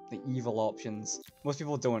evil options. Most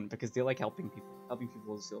people don't because they like helping people. Helping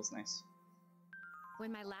people feels nice.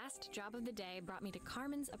 When my last job of the day brought me to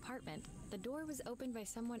Carmen's apartment, the door was opened by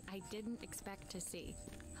someone I didn't expect to see,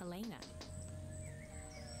 Helena.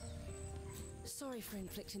 Sorry for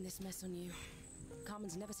inflicting this mess on you.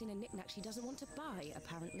 Carmen's never seen a knick-knack she doesn't want to buy,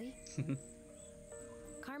 apparently.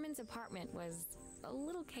 Carmen's apartment was a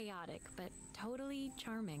little chaotic, but totally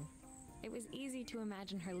charming. It was easy to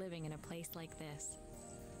imagine her living in a place like this.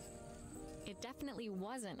 It definitely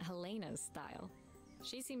wasn't Helena's style.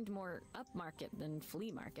 She seemed more upmarket than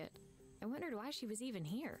flea market. I wondered why she was even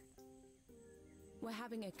here. We're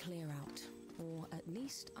having a clear out, or at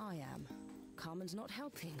least I am. Carmen's not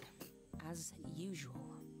helping, as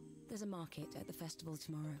usual. There's a market at the festival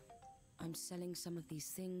tomorrow. I'm selling some of these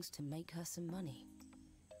things to make her some money.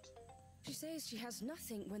 She says she has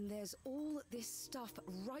nothing when there's all this stuff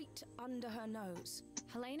right under her nose.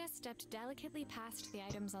 Helena stepped delicately past the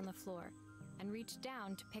items on the floor and reached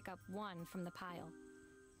down to pick up one from the pile.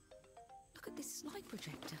 Look at this slide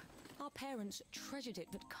projector. Our parents treasured it,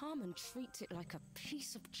 but Carmen treats it like a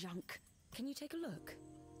piece of junk. Can you take a look?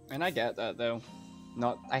 And I get that though.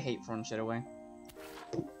 I hate throwing shit away.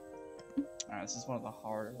 Alright, this is one of the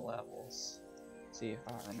harder levels. Let's see if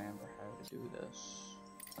I remember how to do this.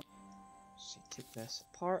 Let's see, take this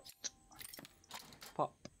apart.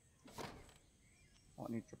 Pop. What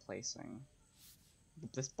needs replacing?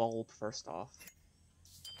 This bulb first off.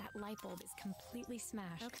 That light bulb is completely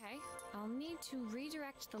smashed. Okay, I'll need to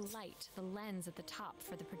redirect the light to the lens at the top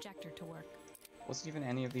for the projector to work. Wasn't even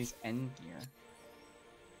any of these in here.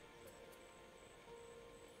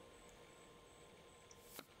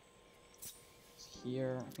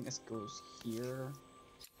 Here, I think this goes here.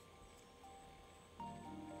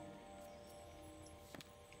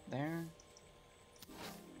 There.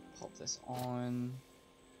 Pop this on.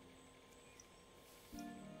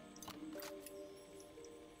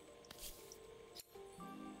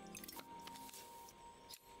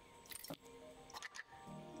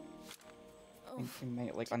 I think we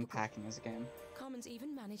may like unpacking this again. Carmen's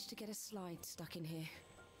even managed to get a slide stuck in here.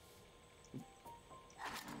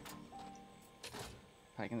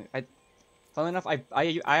 Funnily enough, I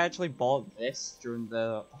actually bought this during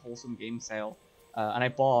the Wholesome Game sale, and I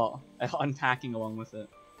bought unpacking along with it.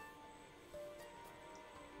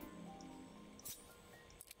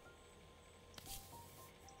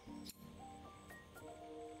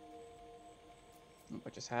 I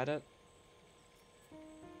just had it.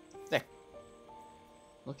 There.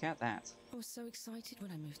 Look at that. I was so excited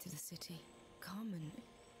when I moved to the city. Carmen,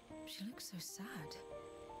 she looks so sad.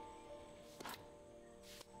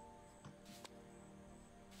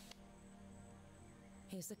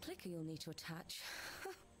 Here's the clicker you'll need to attach.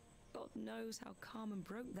 God knows how Carmen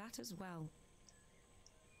broke that as well.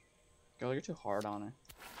 Girl, you're too hard on her.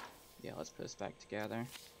 Yeah, let's put this back together.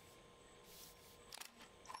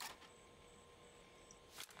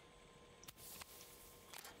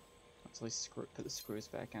 Let's at least put the screws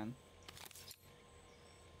back in.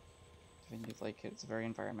 I think you'd like it. It's very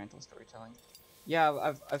environmental storytelling.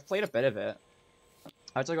 Yeah, I've played a bit of it.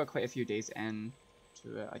 I actually got quite a few days in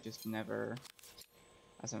to it. I just never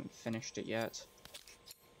hasn't finished it yet.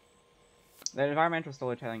 The environmental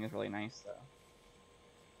storytelling is really nice, though.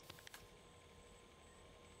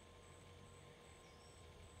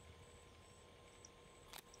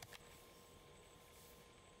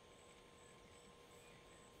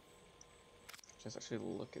 Just actually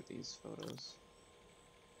look at these photos.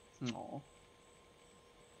 Aww.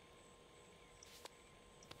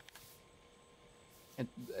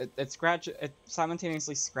 It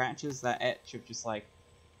simultaneously scratches that itch of just like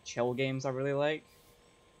chill games I really like,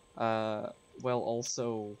 while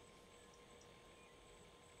also,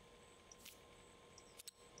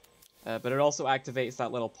 but it also activates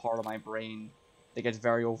that little part of my brain that gets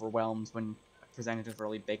very overwhelmed when presented with a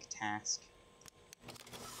really big task.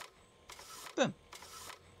 Boom.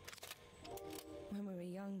 When we were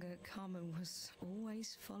younger, Carmen was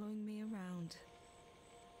always following me around.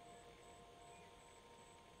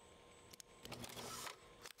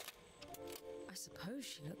 I suppose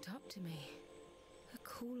she looked up to me. A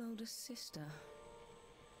cool older sister.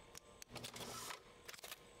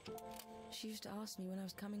 She used to ask me when I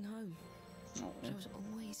was coming home. But I was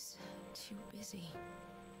always too busy.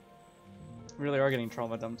 Really are getting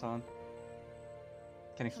trauma dumped on.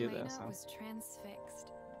 Kinda cute though, Helena so. was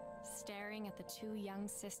transfixed, staring at the two young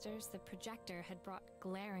sisters the projector had brought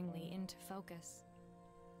glaringly into focus.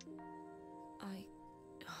 I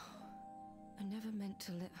never meant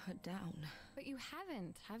to let her down. But you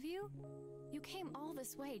haven't, have you? You came all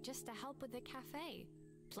this way just to help with the cafe.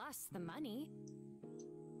 Plus the money.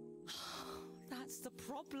 That's the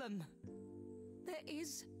problem. There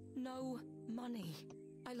is no money.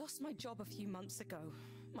 I lost my job a few months ago.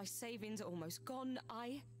 My savings are almost gone.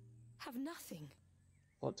 I have nothing.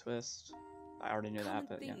 Plot twist. I already knew Carmen that,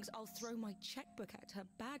 but yeah. thinks I'll throw my checkbook at her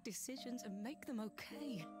bad decisions and make them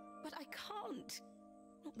okay. But I can't.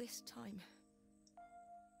 Not this time.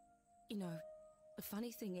 You know, the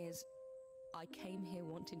funny thing is, I came here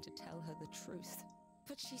wanting to tell her the truth.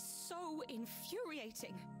 But she's so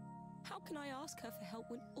infuriating. How can I ask her for help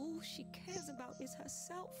when all she cares about is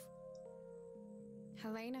herself?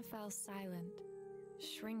 Helena fell silent,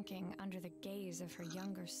 shrinking under the gaze of her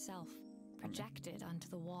younger self, projected onto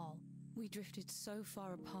the wall. We drifted so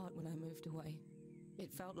far apart when I moved away.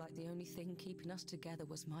 It felt like the only thing keeping us together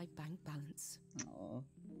was my bank balance. Aww.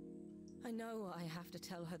 I know I have to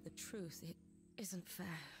tell her the truth. It isn't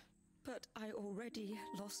fair. But I already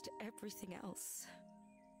lost everything else.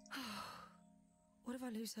 What if I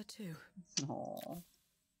lose her too? Aww.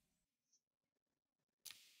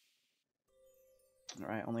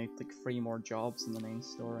 Alright, only like 3 more jobs in the main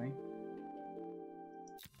story.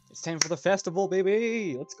 It's time for the festival,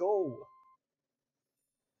 baby! Let's go!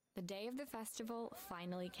 The day of the festival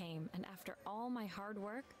finally came, and after all my hard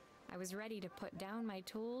work, I was ready to put down my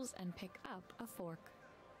tools and pick up a fork.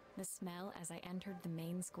 The smell as I entered the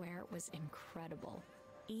main square was incredible.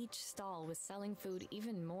 Each stall was selling food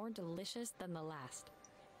even more delicious than the last.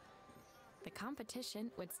 The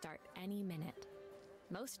competition would start any minute.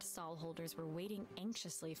 Most stall holders were waiting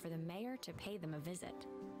anxiously for the mayor to pay them a visit.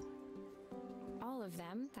 All of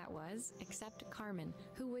them, that was, except Carmen,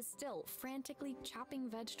 who was still frantically chopping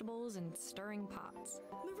vegetables and stirring pots.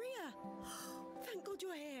 Maria! Thank God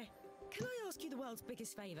you're here. Can I ask you the world's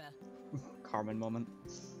biggest favor? Carmen moment.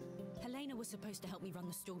 Helena was supposed to help me run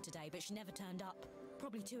the stall today, but she never turned up.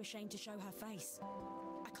 Probably too ashamed to show her face.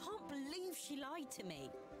 I can't believe she lied to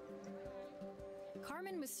me.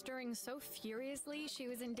 Carmen was stirring so furiously she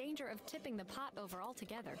was in danger of tipping the pot over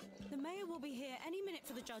altogether. The mayor will be here any minute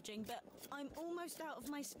for the judging, but I'm almost out of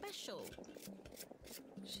my special.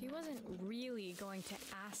 She wasn't really going to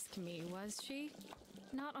ask me, was she?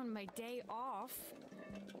 Not on my day off.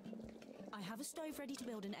 I have a stove ready to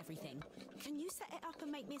build and everything. Can you set it up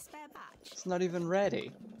and make me a spare batch? It's not even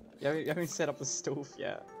ready. You haven't set up the stove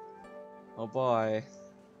yet. Oh boy.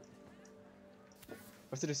 I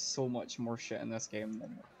have to do so much more shit in this game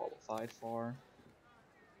than we're qualified for.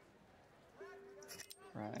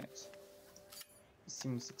 Right.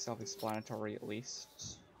 Seems like self-explanatory at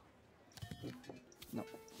least. No.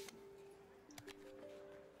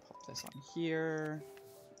 Pop this on here.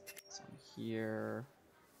 This on here.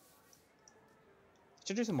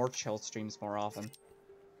 Should do some more chill streams more often.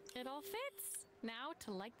 It all fits. Now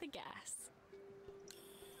to light the gas.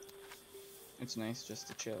 It's nice just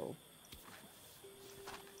to chill.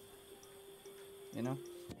 You know?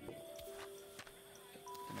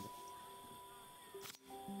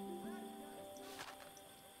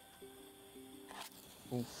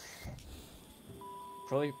 Oof.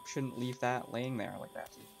 Probably shouldn't leave that laying there like that.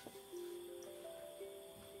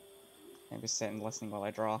 I'm just sitting listening while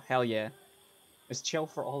I draw. Hell yeah. It's chill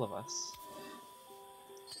for all of us.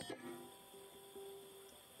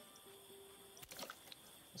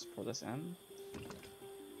 Let's pour this in.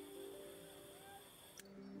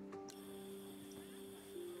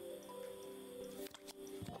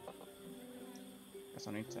 Guess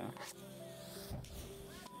I need to...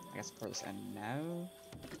 I guess pour this in now.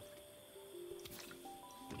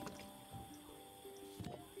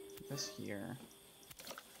 Put this here.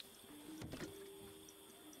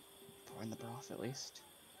 Or in the broth at least.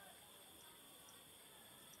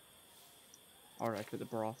 Alright, put the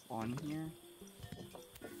broth on here.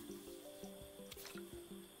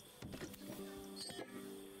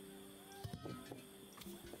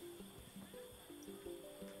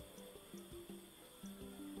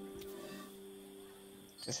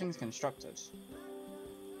 This thing's constructed.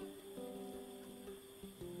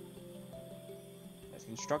 It's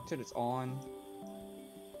constructed, it's on.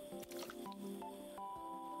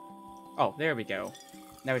 Oh, there we go.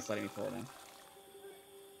 Now it's letting me pull it in.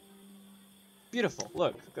 Beautiful.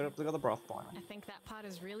 Look at the broth boiling. I think that pot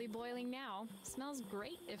is really boiling now. Smells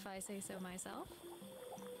great, if I say so myself.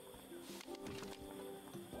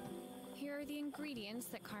 Here are the ingredients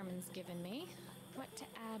that Carmen's given me. What to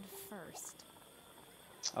add first?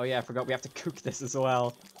 Oh yeah, I forgot we have to cook this as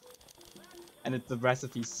well. And the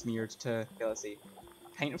recipe's smeared too. Okay, let's see.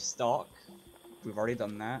 A pint of stock. We've already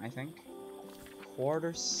done that, I think.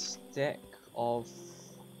 Quarter stick of...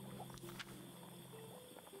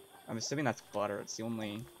 I'm assuming that's butter. It's the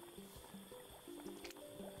only...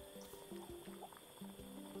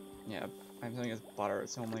 Yeah, I'm assuming it's butter.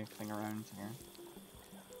 It's the only thing around here.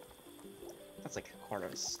 That's like a quarter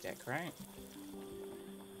of a stick, right?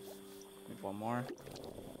 Maybe one more.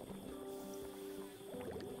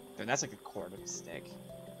 Dude, that's like a quarter of a stick.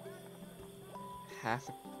 Half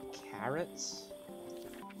a carrot?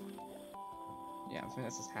 Yeah, I'm assuming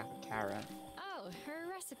this is half a carrot. Oh, her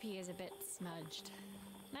recipe is a bit smudged.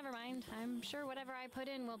 Never mind, I'm sure whatever I put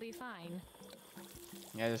in will be fine.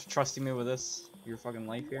 Yeah, just trusting me with this your fucking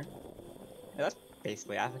life here. Yeah, that's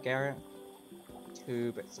basically half a carrot.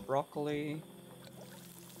 2 bits of broccoli.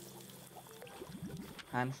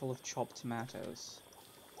 Handful of chopped tomatoes.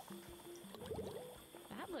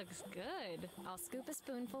 That looks good. I'll scoop a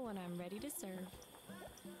spoonful when I'm ready to serve.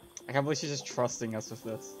 I can't believe she's just trusting us with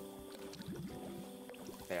this.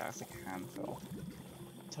 Yeah, it's like a handful.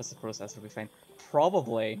 Trust the process, will be fine.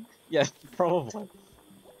 Probably. Yeah, probably.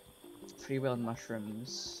 Pre-welled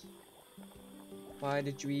mushrooms. Why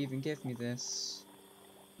did you even give me this?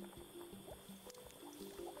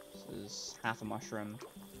 This is half a mushroom.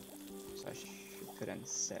 So I should put in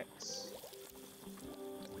 6.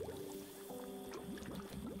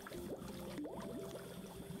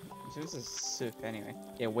 So this is soup anyway.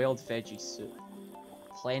 Yeah, whaled veggie soup.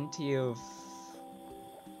 Plenty of...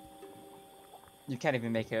 You can't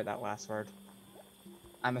even make out that last word.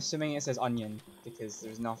 I'm assuming it says onion, because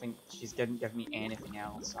there's nothing, she's didn't give me anything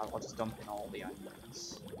else. I'll just dump in all the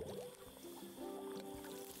onions.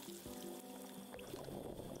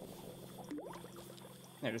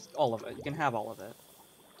 Yeah, just all of it. You can have all of it.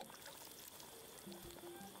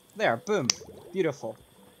 There, boom. Beautiful.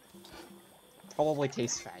 Probably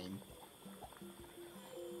tastes fine.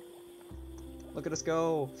 Look at us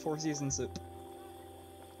go! 4 seasons soup.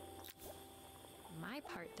 My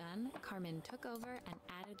part done, Carmen took over and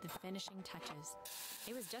added the finishing touches.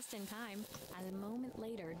 It was just in time, as a moment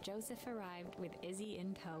later, Joseph arrived with Izzy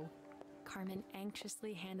in tow. Carmen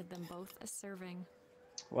anxiously handed them both a serving.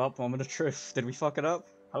 Well, moment of truth. Did we fuck it up?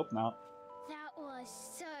 Hope not. That was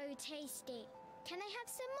so tasty. Can I have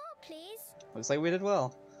some more, please? Looks like we did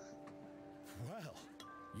well. Well,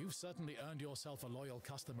 you've certainly earned yourself a loyal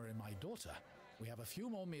customer in my daughter. We have a few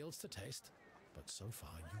more meals to taste, but so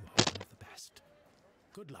far you are one of the best.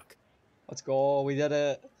 Good luck. Let's go, we did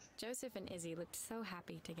it. Joseph and Izzy looked so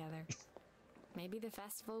happy together. Maybe the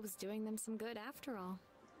festival was doing them some good after all.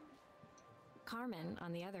 Carmen,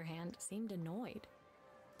 on the other hand, seemed annoyed.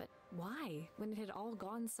 But why, when it had all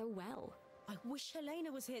gone so well? I wish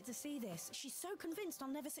Helena was here to see this. She's so convinced I'll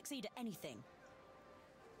never succeed at anything.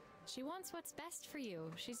 She wants what's best for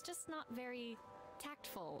you. She's just not very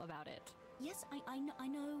tactful about it. Yes, I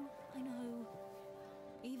know.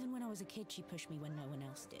 Even when I was a kid, she pushed me when no one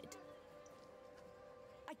else did.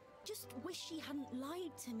 I just wish she hadn't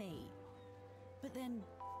lied to me. But then,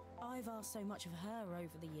 I've asked so much of her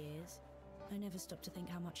over the years. I never stopped to think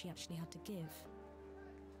how much she actually had to give.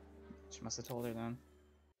 She must have told her then.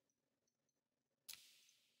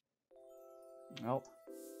 Nope.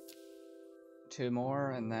 2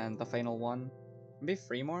 more, and then the final one. Maybe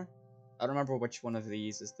 3 more? I don't remember which one of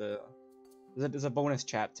these is the... There's a bonus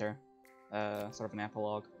chapter. Sort of an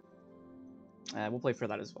epilogue. We'll play for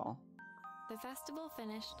that as well. The festival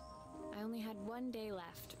finished. I only had 1 day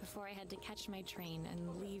left before I had to catch my train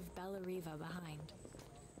and leave Bellariva behind.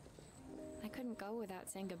 I couldn't go without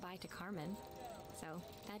saying goodbye to Carmen. So,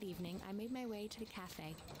 that evening, I made my way to the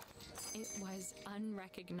cafe. It was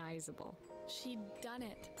unrecognizable. She'd done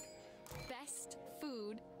it. Best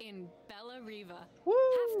food in Bellariva. Woo!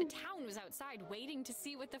 Half the town was outside waiting to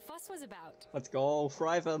see what the fuss was about. Let's go,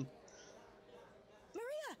 Thriven!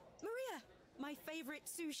 Maria! My favorite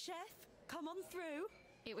sous chef? Come on through.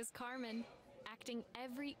 It was Carmen, acting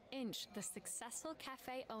every inch the successful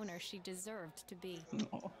cafe owner she deserved to be.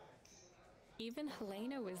 Aw. Even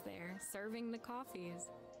Helena was there, serving the coffees.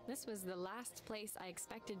 This was the last place I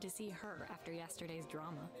expected to see her after yesterday's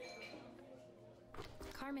drama.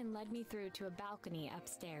 Carmen led me through to a balcony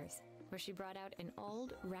upstairs, where she brought out an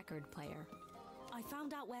old record player. I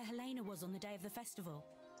found out where Helena was on the day of the festival.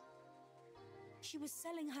 She was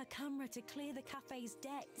selling her camera to clear the cafe's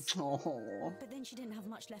debts. Oh. But then she didn't have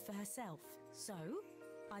much left for herself. So,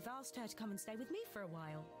 I've asked her to come and stay with me for a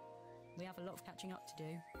while. We have a lot of catching up to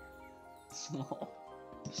do.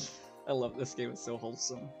 I love this game, it's so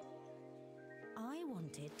wholesome. I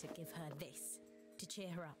wanted to give her this, to cheer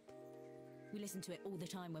her up. We listened to it all the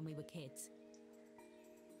time when we were kids.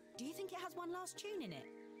 Do you think it has one last tune in it?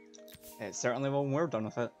 It's certainly when we're done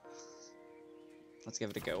with it. Let's give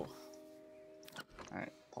it a go.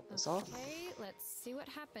 Alright, pop this off. Okay, let's see what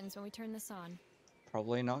happens when we turn this on.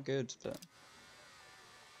 Probably not good, but...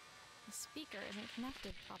 The speaker isn't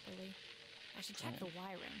connected properly. I should check the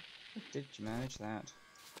wiring. Did you manage that?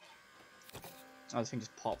 Oh, this thing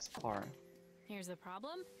just pops apart. Here's the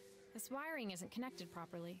problem. This wiring isn't connected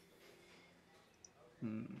properly.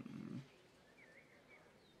 Well,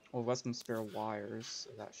 we've got some spare wires,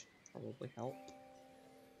 so that should probably help.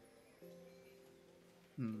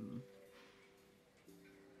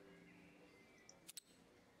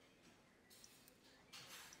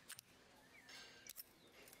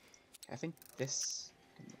 I think this...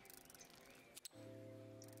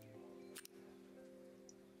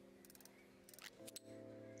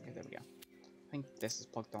 Okay, there we go. I think this is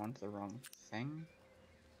plugged onto the wrong thing.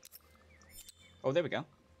 Oh, there we go.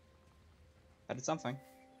 That did something.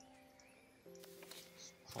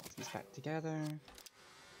 Just pop these back together.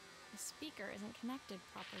 The speaker isn't connected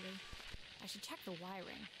properly. I should check the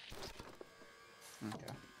wiring.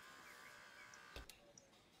 Okay.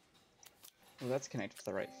 Well, that's connected to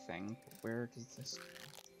the right thing, but where does this go?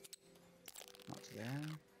 Not to there.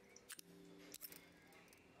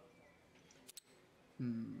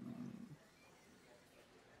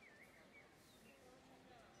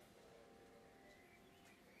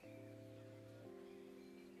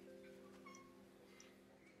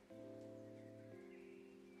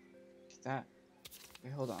 That.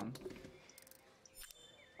 Wait, hold on.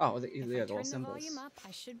 Oh, the If I little turn the symbols. volume up,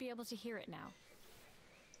 I should be able to hear it now.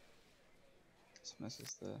 So this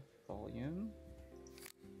is the volume.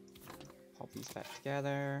 Pop these back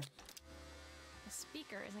together. The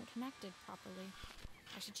speaker isn't connected properly.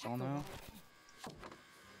 I should check Oh the no. wiring.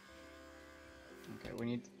 Okay, we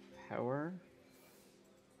need power.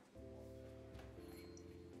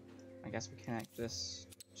 I guess we connect this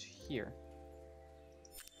to here.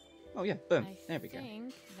 Oh yeah, boom. There we go. I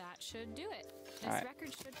think that should do it. This Alright.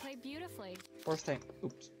 record should play beautifully. Fourth time.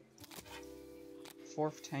 Oops.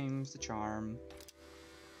 Fourth time's the charm.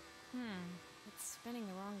 It's spinning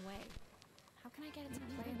the wrong way. How can I get it to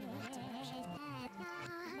play in the right direction?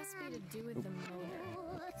 It must be to do with the motor.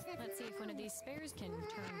 Let's see if one of these spares can turn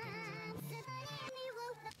things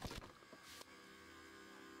around.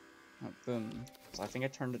 Oh, boom. So I think I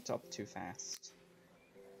turned it up too fast.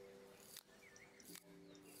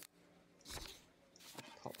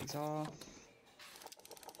 Pop these off.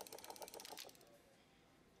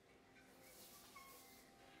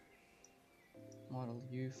 Model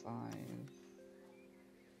U5.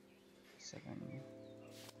 7.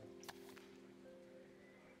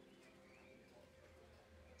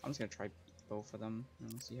 I'm just gonna try both of them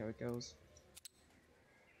and see how it goes.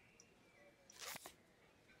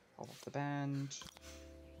 Pop off the band.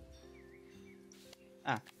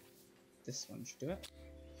 Ah, this one should do it.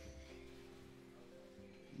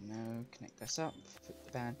 Now connect this up, put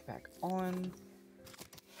the band back on.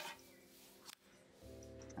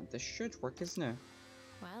 And this should work, isn't it?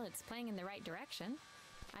 Well, it's playing in the right direction.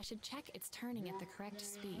 I should check it's turning at the correct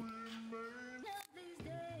speed.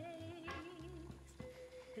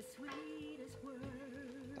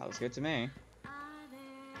 That was good to me.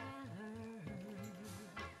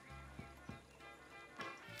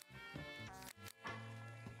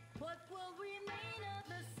 What will remain of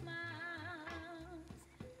the smiles,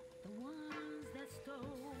 the ones that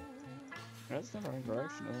stole? That's the right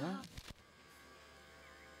direction, isn't it?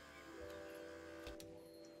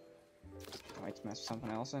 I might mess with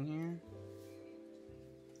something else in here.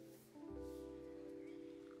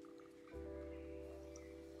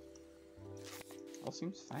 All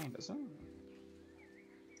seems fine, doesn't it?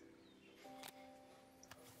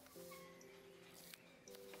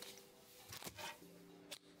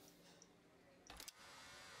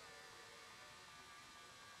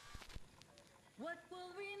 What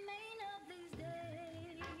will remain of these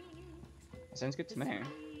Sounds good to me.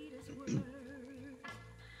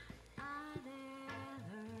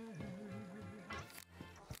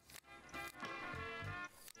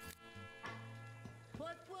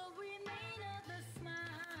 What will remain of the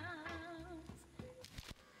smiles?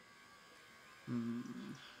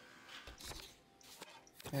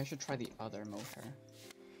 I should try the other motor.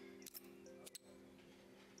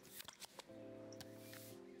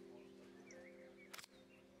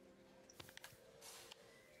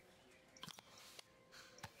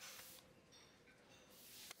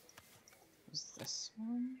 Was this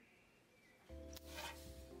one?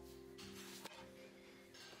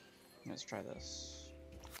 Let's try this.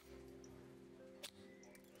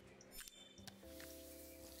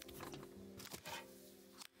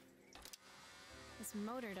 This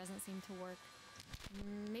motor doesn't seem to work.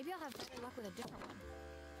 Maybe I'll have better luck with a different one.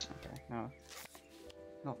 Okay, no.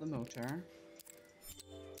 Not the motor.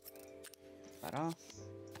 That off.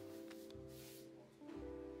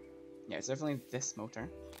 Yeah, it's definitely this motor.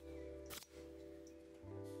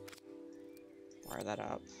 Wire that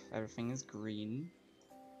up. Everything is green.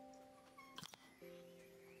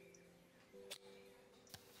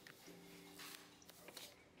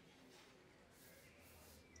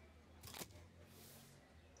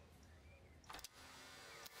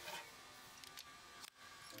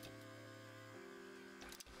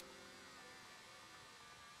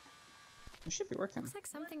 It should be working. Looks like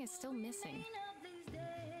something is still missing.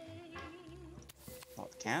 Oh,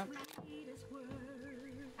 the camp?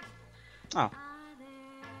 Oh.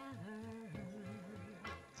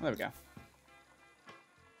 There we go.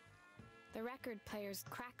 The record player's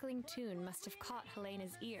crackling tune must have caught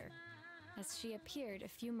Helena's ear, as she appeared a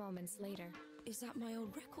few moments later. Is that my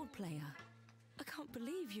old record player? I can't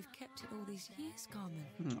believe you've kept it all these years, Carmen.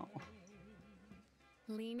 No.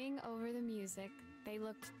 Leaning over the music, they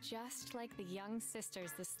looked just like the young sisters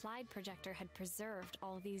the slide projector had preserved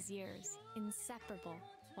all these years, inseparable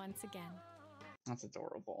once again. That's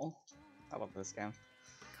adorable. I love this game.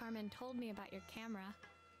 Carmen told me about your camera.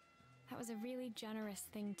 That was a really generous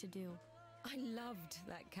thing to do. I loved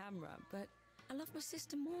that camera, but I love my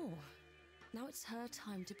sister more. Now it's her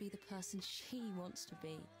time to be the person she wants to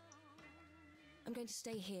be. I'm going to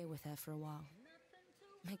stay here with her for a while.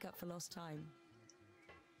 Make up for lost time.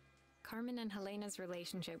 Carmen and Helena's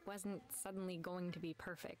relationship wasn't suddenly going to be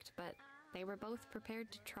perfect, but they were both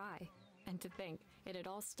prepared to try. And to think, it had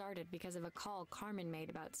all started because of a call Carmen made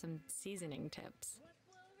about some seasoning tips.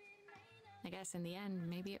 I guess in the end,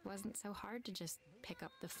 maybe it wasn't so hard to just pick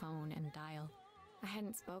up the phone and dial. I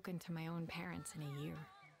hadn't spoken to my own parents in a year.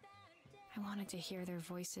 I wanted to hear their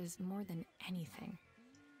voices more than anything.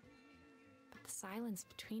 But the silence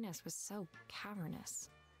between us was so cavernous.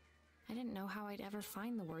 I didn't know how I'd ever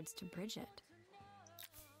find the words to bridge it.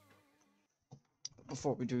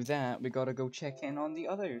 Before we do that, we gotta go check in on the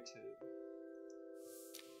other two.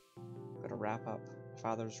 Gotta wrap up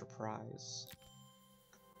Father's Reprise.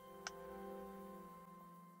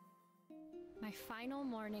 My final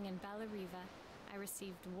morning in Bellariva, I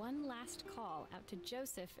received one last call out to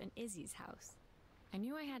Joseph and Izzy's house. I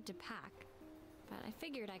knew I had to pack, but I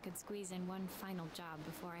figured I could squeeze in one final job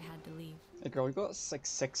before I had to leave. Hey girl, you got like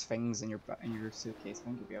 6 things in your suitcase. I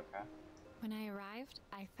think you'll be okay. When I arrived,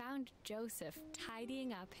 I found Joseph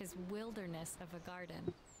tidying up his wilderness of a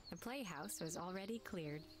garden. The playhouse was already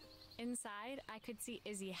cleared. Inside, I could see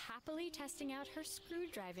Izzy happily testing out her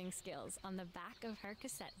screw-driving skills on the back of her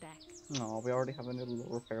cassette deck. Oh, we already have a little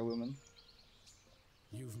repair woman.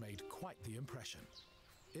 You've made quite the impression.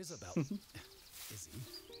 Isabel, Izzy,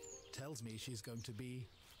 tells me she's going to be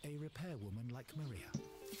a repair woman like Maria.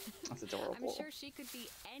 That's adorable. I'm sure she could be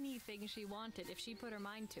anything she wanted if she put her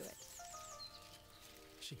mind to it.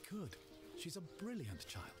 She could. She's a brilliant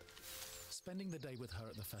child. Spending the day with her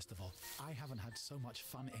at the festival, I haven't had so much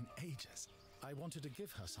fun in ages. I wanted to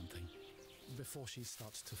give her something before she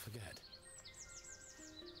starts to forget.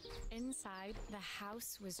 Inside, the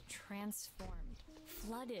house was transformed,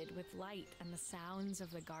 flooded with light and the sounds of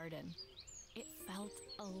the garden. It felt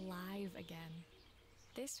alive again.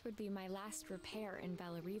 This would be my last repair in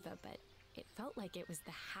Bellariva, but it felt like it was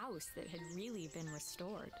the house that had really been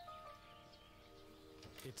restored.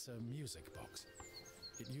 It's a music box.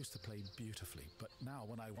 It used to play beautifully, but now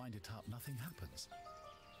when I wind it up, nothing happens.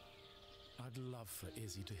 I'd love for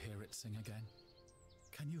Izzy to hear it sing again.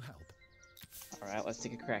 Can you help? Alright, let's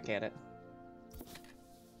take a crack at it.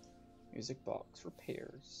 Music box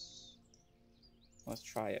repairs. Let's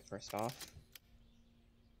try it first off.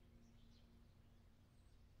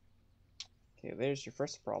 Okay, there's your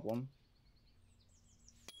first problem.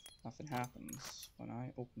 Nothing happens when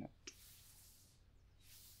I open it.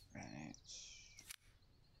 Right.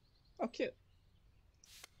 Oh, cute.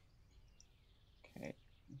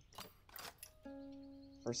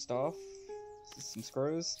 First off, some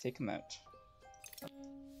screws, take them out.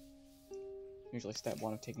 Usually step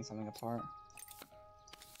one of taking something apart.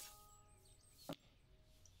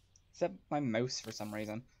 Except my mouse for some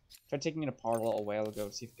reason. Tried taking it apart a little while ago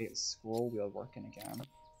to see if I could get the scroll wheel working again.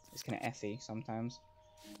 It's kind of iffy sometimes.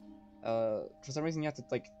 For some reason you have to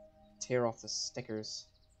like tear off the stickers.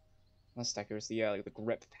 Not stickers, like the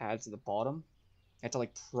grip pads at the bottom. You had to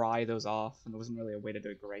like pry those off, and there wasn't really a way to do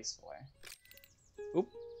it gracefully.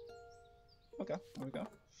 Oop. Okay, there we go.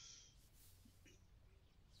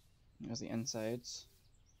 There's the insides.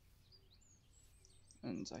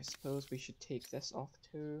 And I suppose we should take this off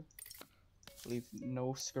too. Leave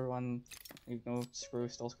no screw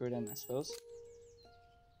still screwed in, I suppose.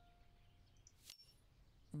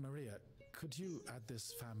 Maria, could you add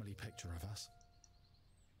this family picture of us?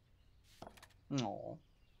 No.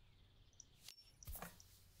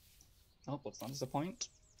 Oh, let's not disappoint.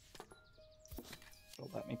 So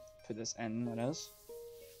let me put this in, that is.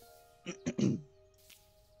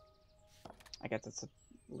 I guess that's a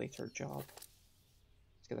later job.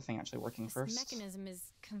 Let's get the thing actually working first. This mechanism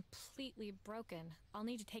is completely broken. I'll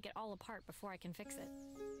need to take it all apart before I can fix it.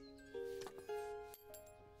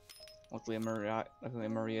 Luckily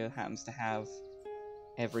Maria happens to have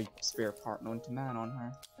every spare part known to man on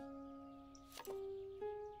her.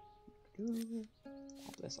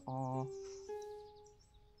 Pop this off.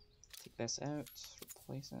 Take this out.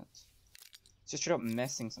 Replace it. Just straight up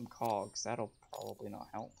missing some cogs. That'll probably not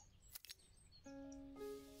help.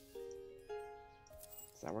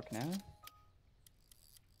 Does that work now?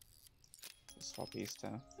 Let's swap these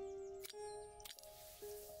two.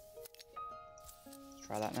 Let's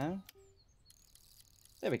try that now.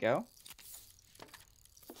 There we go.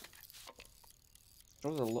 It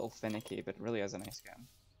was a little finicky, but it really is a nice game.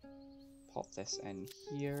 Pop this in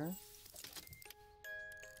here.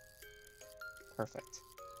 Perfect.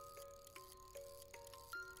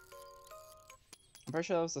 I'm pretty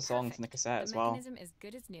sure that was the song from the cassette as well. The mechanism is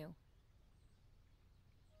good as new.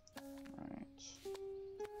 Alright.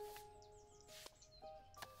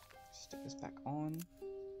 Stick this back on.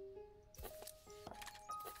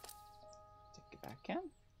 Stick it back in.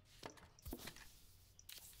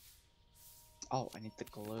 Oh, I need the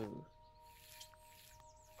glue.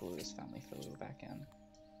 Glue this family photo back in.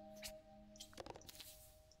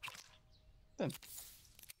 Boom.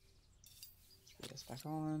 Screw this back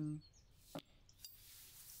on.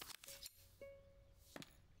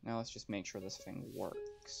 Now let's just make sure this thing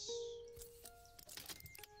works.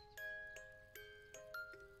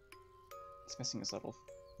 It's missing this little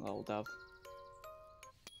dove.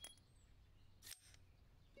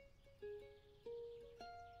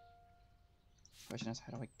 Question is,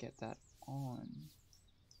 how do I get that on?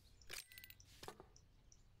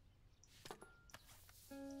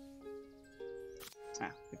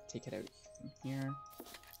 We take it out from here.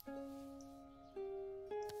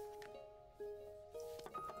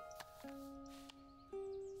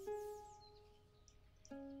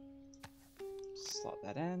 Slot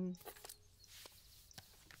that in.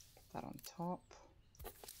 Put that on top.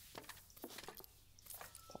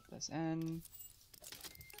 Pop this in.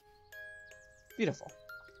 Beautiful.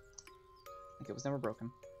 Like it was never broken.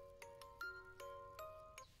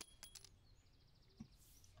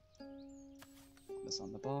 Put this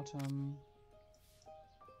on the bottom.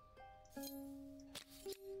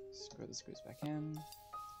 Screw the screws back in.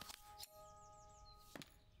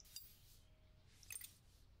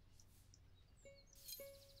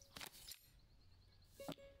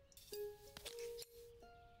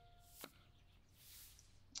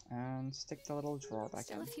 And stick the little drawer back in.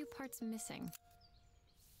 Still a few parts missing.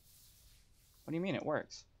 What do you mean it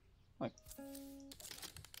works? Look.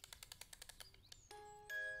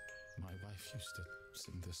 My wife used to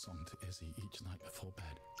sing this song to Izzy each night before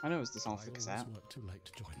bed. I know it was the song for the I cassette. always worked too late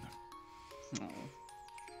to join them. Oh.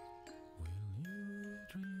 Will you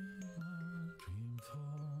dream a dream for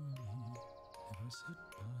me? If I sit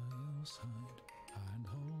by your side and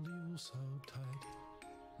hold you so tight,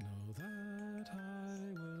 know that I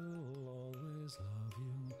will always love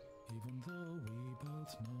you, even though we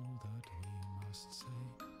both know that we must say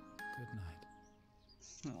goodnight.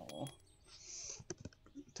 Oh.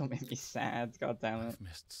 Don't make me sad, god damn it. I've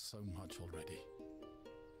missed so much already.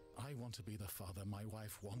 I want to be the father my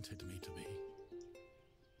wife wanted me to be.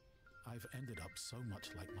 I've ended up so much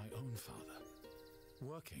like my own father,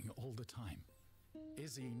 working all the time.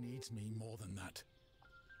 Izzy needs me more than that,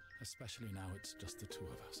 especially now it's just the two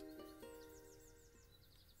of us.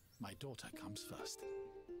 My daughter comes first.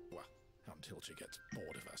 Well, until she gets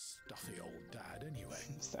bored of her stuffy old dad anyway.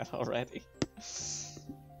 Is that already?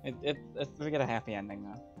 We get a happy ending though.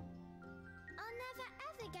 I'll never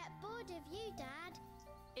ever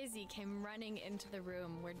Izzy came running into the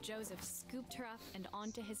room where Joseph scooped her up and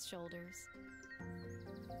onto his shoulders.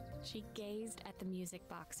 She gazed at the music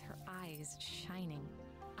box, her eyes shining.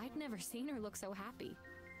 I'd never seen her look so happy.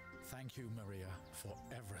 Thank you, Maria, for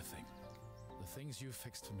everything. The things you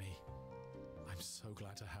fixed for me. I'm so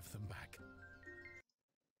glad to have them back.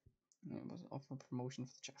 It was offer promotion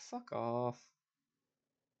for the chat. Fuck off.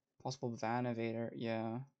 Possible van evader,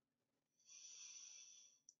 yeah.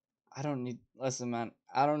 I don't need. Listen, man.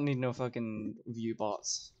 I don't need no fucking view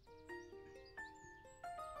bots.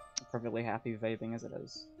 I'm perfectly happy vaping as it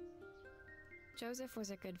is. Joseph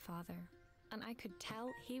was a good father, and I could tell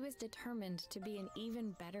he was determined to be an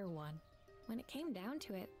even better one. When it came down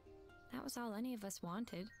to it, that was all any of us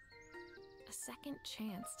wanted. A second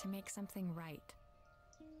chance to make something right.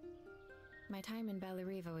 My time in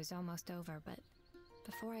Bellariva was almost over, but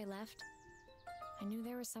before I left, I knew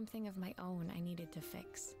there was something of my own I needed to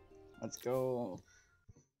fix. Let's go.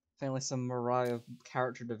 Finally, some Mariah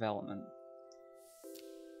character development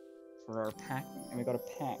for our pack, and we got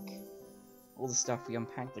a pack. All the stuff we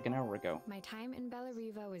unpacked like an hour ago. My time in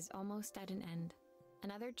Bellariva was almost at an end.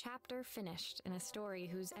 Another chapter finished in a story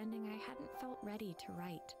whose ending I hadn't felt ready to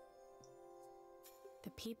write. The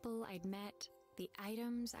people I'd met, the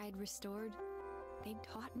items I'd restored, they'd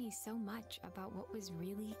taught me so much about what was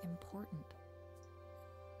really important.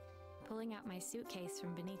 Pulling out my suitcase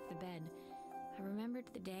from beneath the bed, I remembered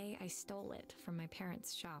the day I stole it from my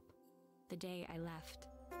parents' shop. The day I left.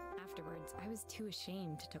 Afterwards, I was too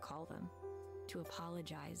ashamed to call them, to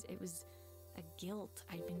apologize. It was a guilt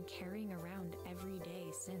I'd been carrying around every day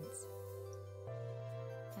since.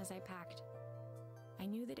 As I packed, I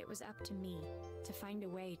knew that it was up to me to find a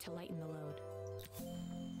way to lighten the load.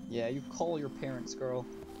 Yeah, you call your parents, girl.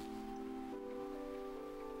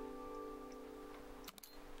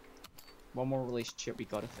 One more relationship we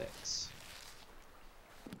gotta fix.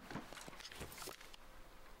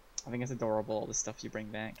 I think it's adorable, all the stuff you bring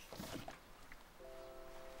back.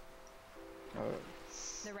 Oh.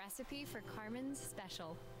 The recipe for Carmen's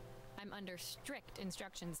special. I'm under strict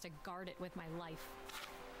instructions to guard it with my life.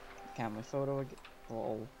 Family photo again.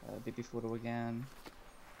 Lol. Baby photo again.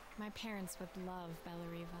 My parents would love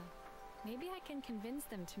Bellariva. Maybe I can convince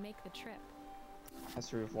them to make the trip.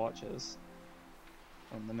 History of watches.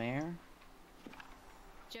 On the mare.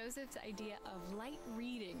 Joseph's idea of light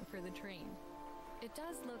reading for the train. It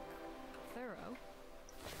does look thorough.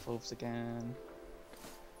 Clothes again.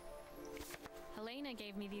 Helena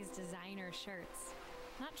gave me these designer shirts.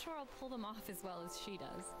 Not sure I'll pull them off as well as she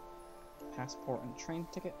does. Passport and train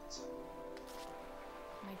ticket.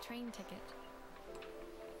 My train ticket.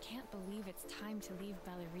 Can't believe it's time to leave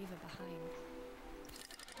Bellariva behind.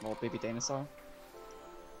 Well, baby dinosaur.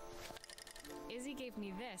 Izzy gave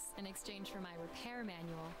me this in exchange for my repair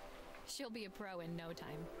manual. She'll be a pro in no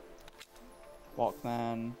time.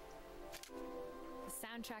 Walkman. The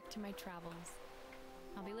soundtrack to my travels.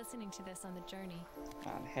 I'll be listening to this on the journey.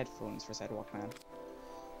 And headphones for said Walkman.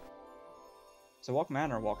 So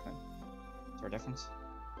Walkman or Walkman? Is there a difference?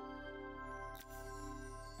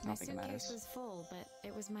 I My don't think it suitcase matters. was full, but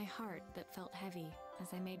it was my heart that felt heavy as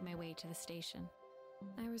I made my way to the station.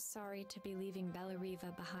 I was sorry to be leaving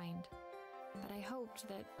Bellariva behind, but I hoped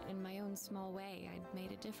that in my own small way I'd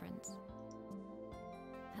made a difference.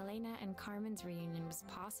 Helena and Carmen's reunion was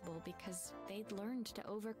possible because they'd learned to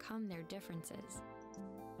overcome their differences.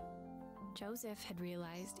 Joseph had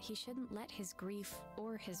realized he shouldn't let his grief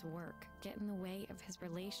or his work get in the way of his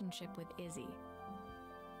relationship with Izzy.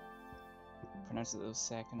 Pronounce it the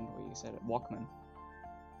second way you said it. Walkman.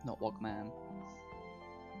 Not Walkman.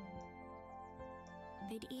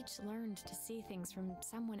 They'd each learned to see things from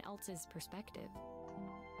someone else's perspective.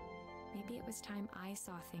 Maybe it was time I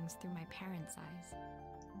saw things through my parents' eyes.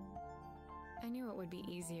 I knew it would be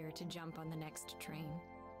easier to jump on the next train,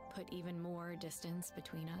 put even more distance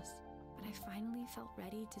between us, but I finally felt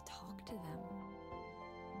ready to talk to them.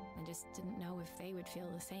 I just didn't know if they would feel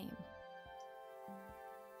the same.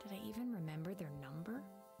 Did I even remember their number?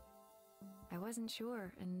 I wasn't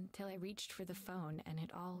sure until I reached for the phone and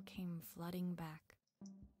it all came flooding back.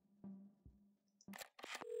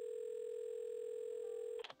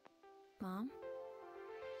 Mom?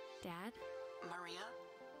 Dad? Maria?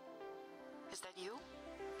 Is that you?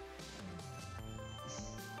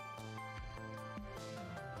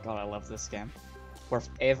 God, I love this game. Worth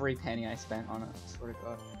every penny I spent on it, I swear to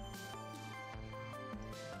God.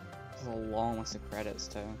 There's a long list of credits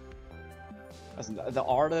too. Listen, the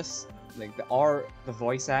artists, like the art, the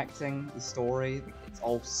voice acting, the story, it's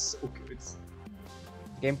all so good.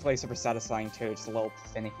 The gameplay is super satisfying too, just a little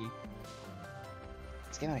finicky.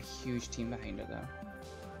 This game had a huge team behind it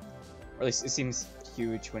though. Or at least it seems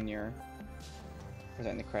huge when you're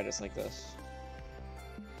presenting the credits like this.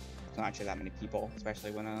 There's not actually that many people,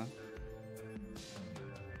 especially when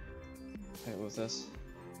what was this?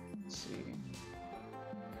 Let's see.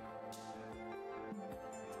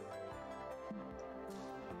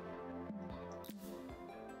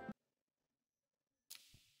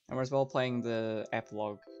 And we're as well playing the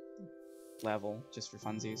epilogue level just for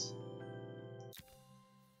funsies.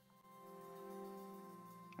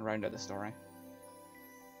 And round out the story.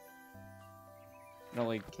 It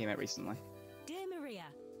only came out recently. Dear Maria,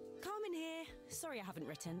 Carmen here. Sorry I haven't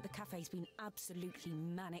written. The cafe's been absolutely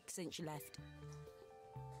manic since you left.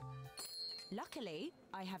 Luckily,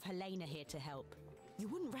 I have Helena here to help. You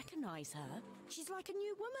wouldn't recognize her. She's like a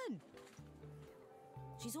new woman.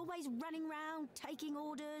 She's always running around, taking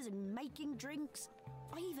orders and making drinks.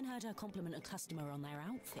 I even heard her compliment a customer on their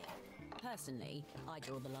outfit. Personally, I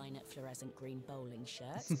draw the line at fluorescent green bowling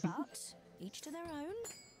shirts, but each to their own.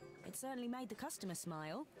 It certainly made the customer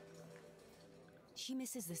smile. She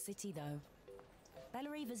misses the city, though.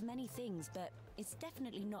 Bellariva's many things, but it's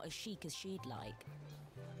definitely not as chic as she'd like.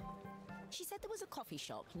 She said there was a coffee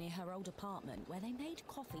shop near her old apartment where they made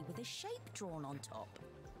coffee with a shape drawn on top.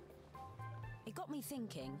 It got me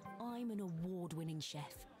thinking, I'm an award-winning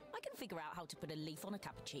chef. I can figure out how to put a leaf on a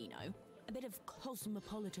cappuccino. A bit of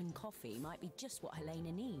cosmopolitan coffee might be just what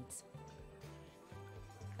Helena needs.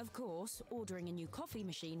 Of course, ordering a new coffee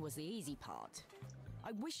machine was the easy part.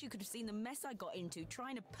 I wish you could have seen the mess I got into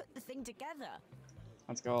trying to put the thing together.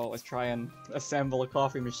 Let's go, let's try and assemble a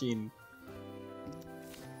coffee machine.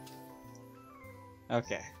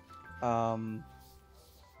 Okay.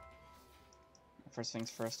 First things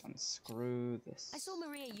first, unscrew this. I saw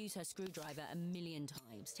Maria use her screwdriver 1,000,000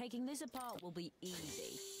 times. Taking this apart will be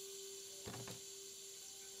easy.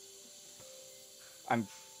 I'm,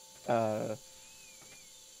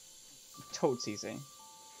 totes easy.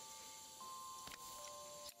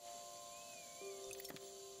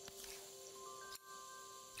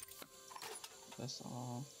 This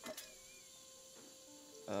all.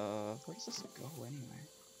 Where does this go anyway?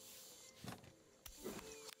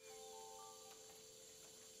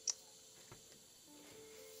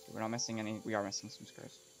 We're not missing any. We are missing some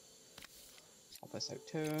screws. Pop this out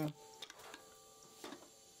too.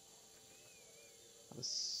 There's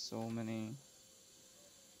so many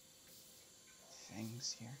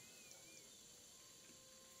things here.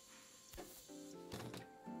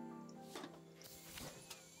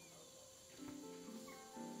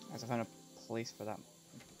 Guys, I found a place for that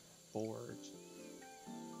board.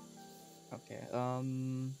 Okay,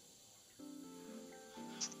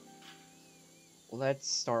 let's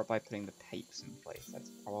start by putting the pipes in place. That's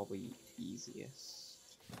probably easiest.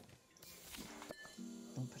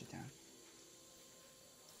 Don't put it down.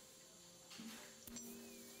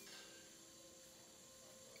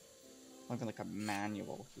 Not even like a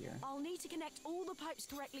manual here. I'll need to connect all the pipes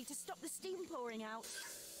correctly to stop the steam pouring out.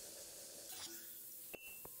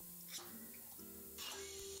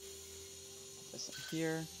 Put this in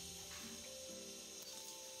here.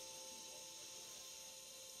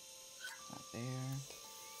 Not there.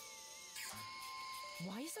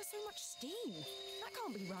 Why is there so much steam? That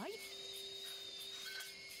can't be right.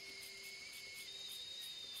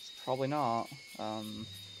 It's probably not.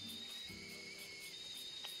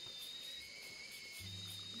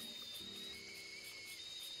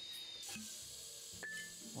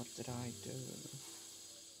 What did I do?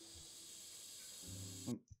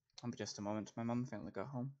 Just a moment. My mum finally got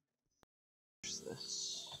home. What's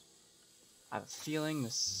this? I have a feeling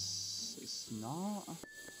this is not.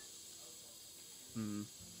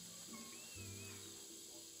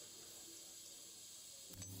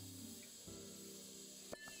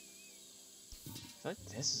 I feel like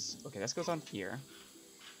this is okay. This goes on here.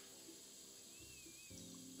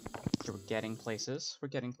 So we're getting places. We're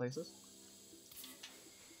getting places.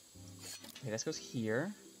 Okay, this goes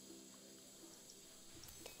here.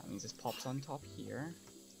 That means this pops on top here.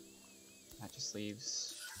 That just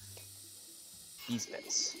leaves these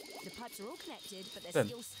bits. The pipes are all connected, but there's Boom.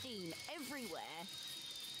 still steam everywhere.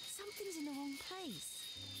 Something's in the wrong place.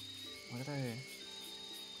 What did I...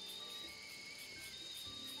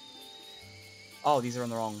 Oh, these are on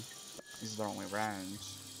the wrong... These are the wrong way around.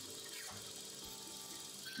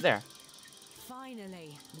 There.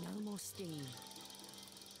 Finally, no more steam.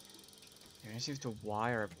 I just have to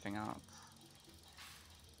wire everything up.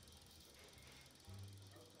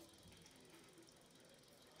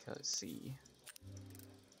 Okay, let's see.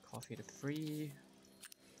 Coffee to 3.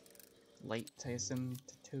 Light to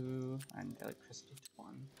 2. And electricity to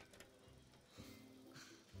 1.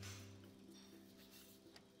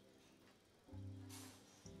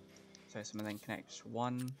 So I assume I then connect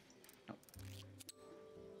one. No.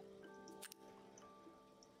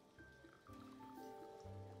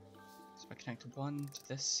 So I connect one to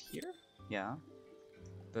this here. Yeah.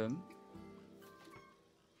 Boom.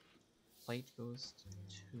 Plate goes to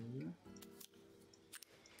 2.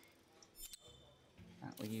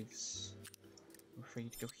 That leaves. We're free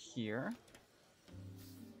to go here.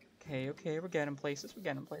 Okay, okay, we're getting places. We're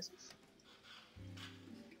getting places.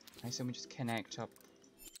 I assume we just connect up.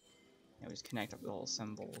 Yeah, we just connect up the little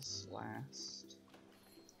symbols last.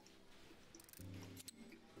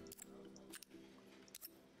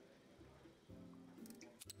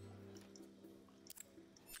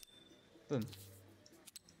 Boom.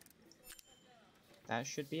 That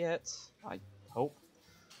should be it. I hope.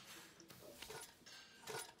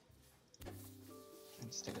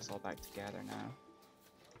 Let's stick this all back together now.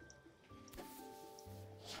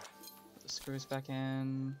 Put the screws back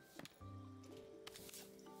in.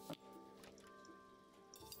 Let's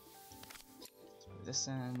put this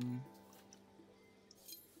in.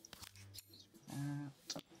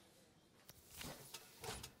 That.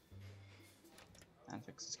 And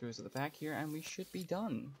fix the screws at the back here, and we should be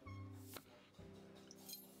done.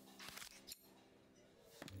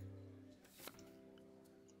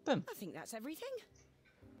 Boom. I think that's everything.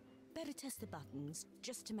 Better test the buttons,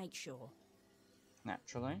 just to make sure.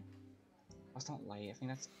 Naturally. That's not light, I think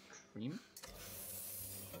that's cream?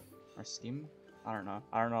 Or steam? I don't know.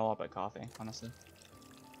 I don't know a lot about coffee, honestly.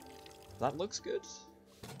 That looks good.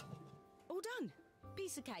 All done.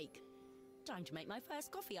 Piece of cake. Time to make my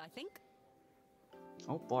first coffee, I think.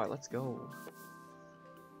 Oh boy, let's go.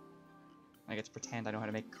 I get to pretend I know how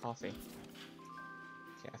to make coffee.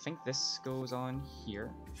 Okay, I think this goes on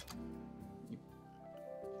here. You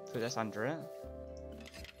put this under it.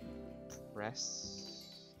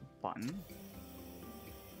 Press the button.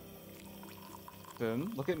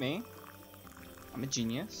 Boom, look at me. I'm a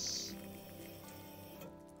genius.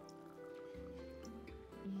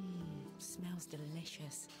 Smells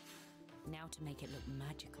delicious. Now to make it look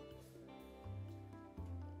magical.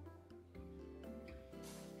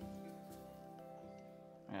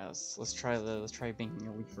 Yeah, let's try making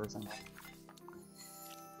a wafers on that.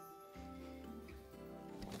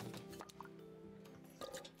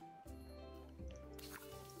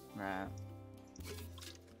 Right.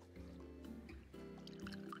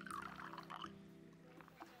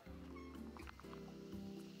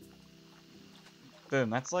 Boom,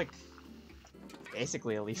 that's like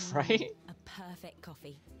basically a leaf, right? A perfect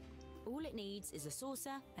coffee. All it needs is a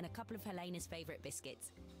saucer and a couple of Helena's favorite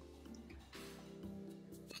biscuits.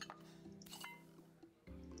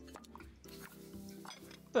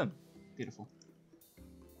 Boom. Beautiful.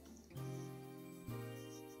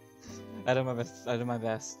 I did my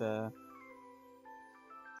best.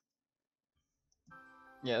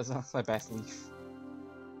 Yeah, it's not my best leaf.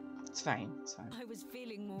 It's fine. It's fine. I was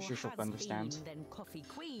feeling more sure she'll understand. than coffee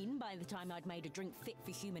queen by the time I'd made a drink fit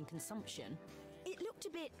for human consumption. It looked a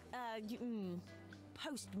bit,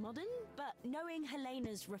 postmodern, but knowing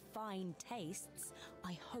Helena's refined tastes,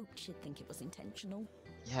 I hoped she'd think it was intentional.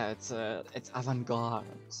 Yeah, it's avant-garde.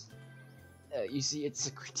 You see, it's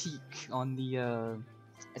a critique on the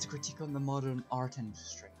modern art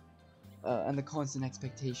industry, and the constant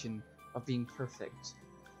expectation of being perfect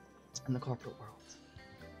in the corporate world.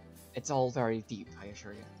 It's all very deep, I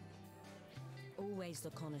assure you. Always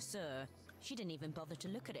the connoisseur. She didn't even bother to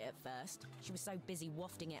look at it at first. She was so busy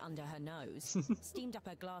wafting it under her nose. Steamed up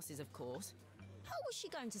her glasses, of course. How was she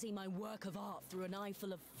going to see my work of art through an eye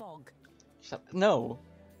full of fog? No.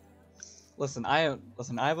 Listen, I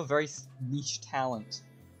have a very niche talent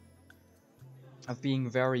of being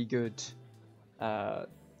very good at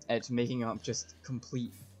making up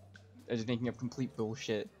complete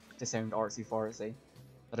bullshit to sound artsy-fartsy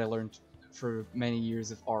that I learned through many years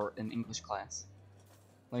of art in English class.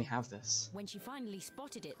 Let me have this. When she finally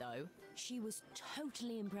spotted it, though, she was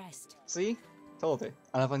totally impressed. See? Told you.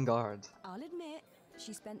 An avant-garde. I'll admit,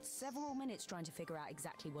 she spent several minutes trying to figure out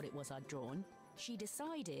exactly what it was I'd drawn. She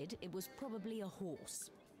decided it was probably a horse.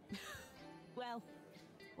 Well,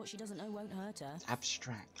 what she doesn't know won't hurt her.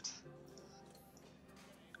 Abstract.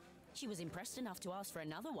 She was impressed enough to ask for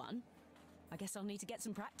another one. I guess I'll need to get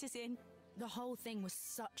some practice in. The whole thing was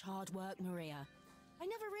such hard work, Maria. I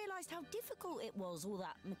never realized how difficult it was, all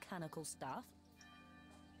that mechanical stuff.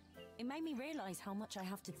 It made me realize how much I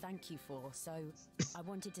have to thank you for, so I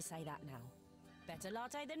wanted to say that now. Better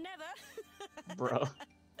latte than never. Bro.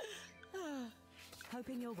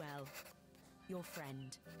 Hoping you're well. Your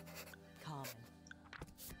friend, Carmen.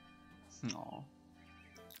 Aww.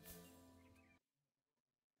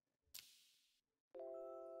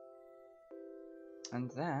 And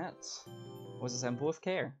that was Assemble with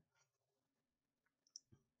Care.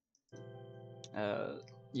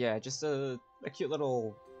 Yeah, just a cute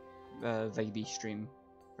little vibey stream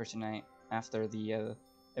for tonight after the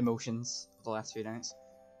emotions of the last few nights.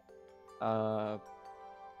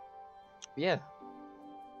 Yeah.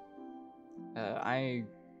 I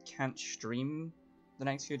can't stream the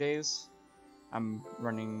next few days. I'm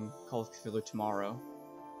running Call of Cthulhu tomorrow.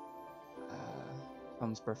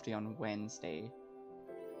 Mom's birthday on Wednesday.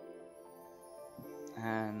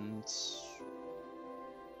 And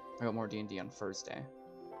I got more D&D on Thursday.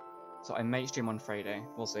 So I might stream on Friday.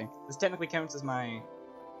 We'll see. This technically counts as my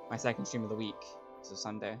second stream of the week, so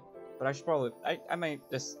Sunday. But I should probably... I might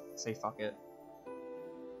just say fuck it.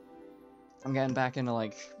 I'm getting back into,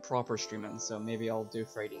 like, proper streaming, so maybe I'll do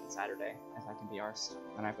Friday and Saturday, if I can be arsed,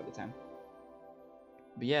 when I've got the time.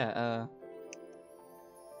 But yeah,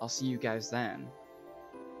 I'll see you guys then.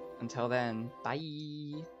 Until then, bye!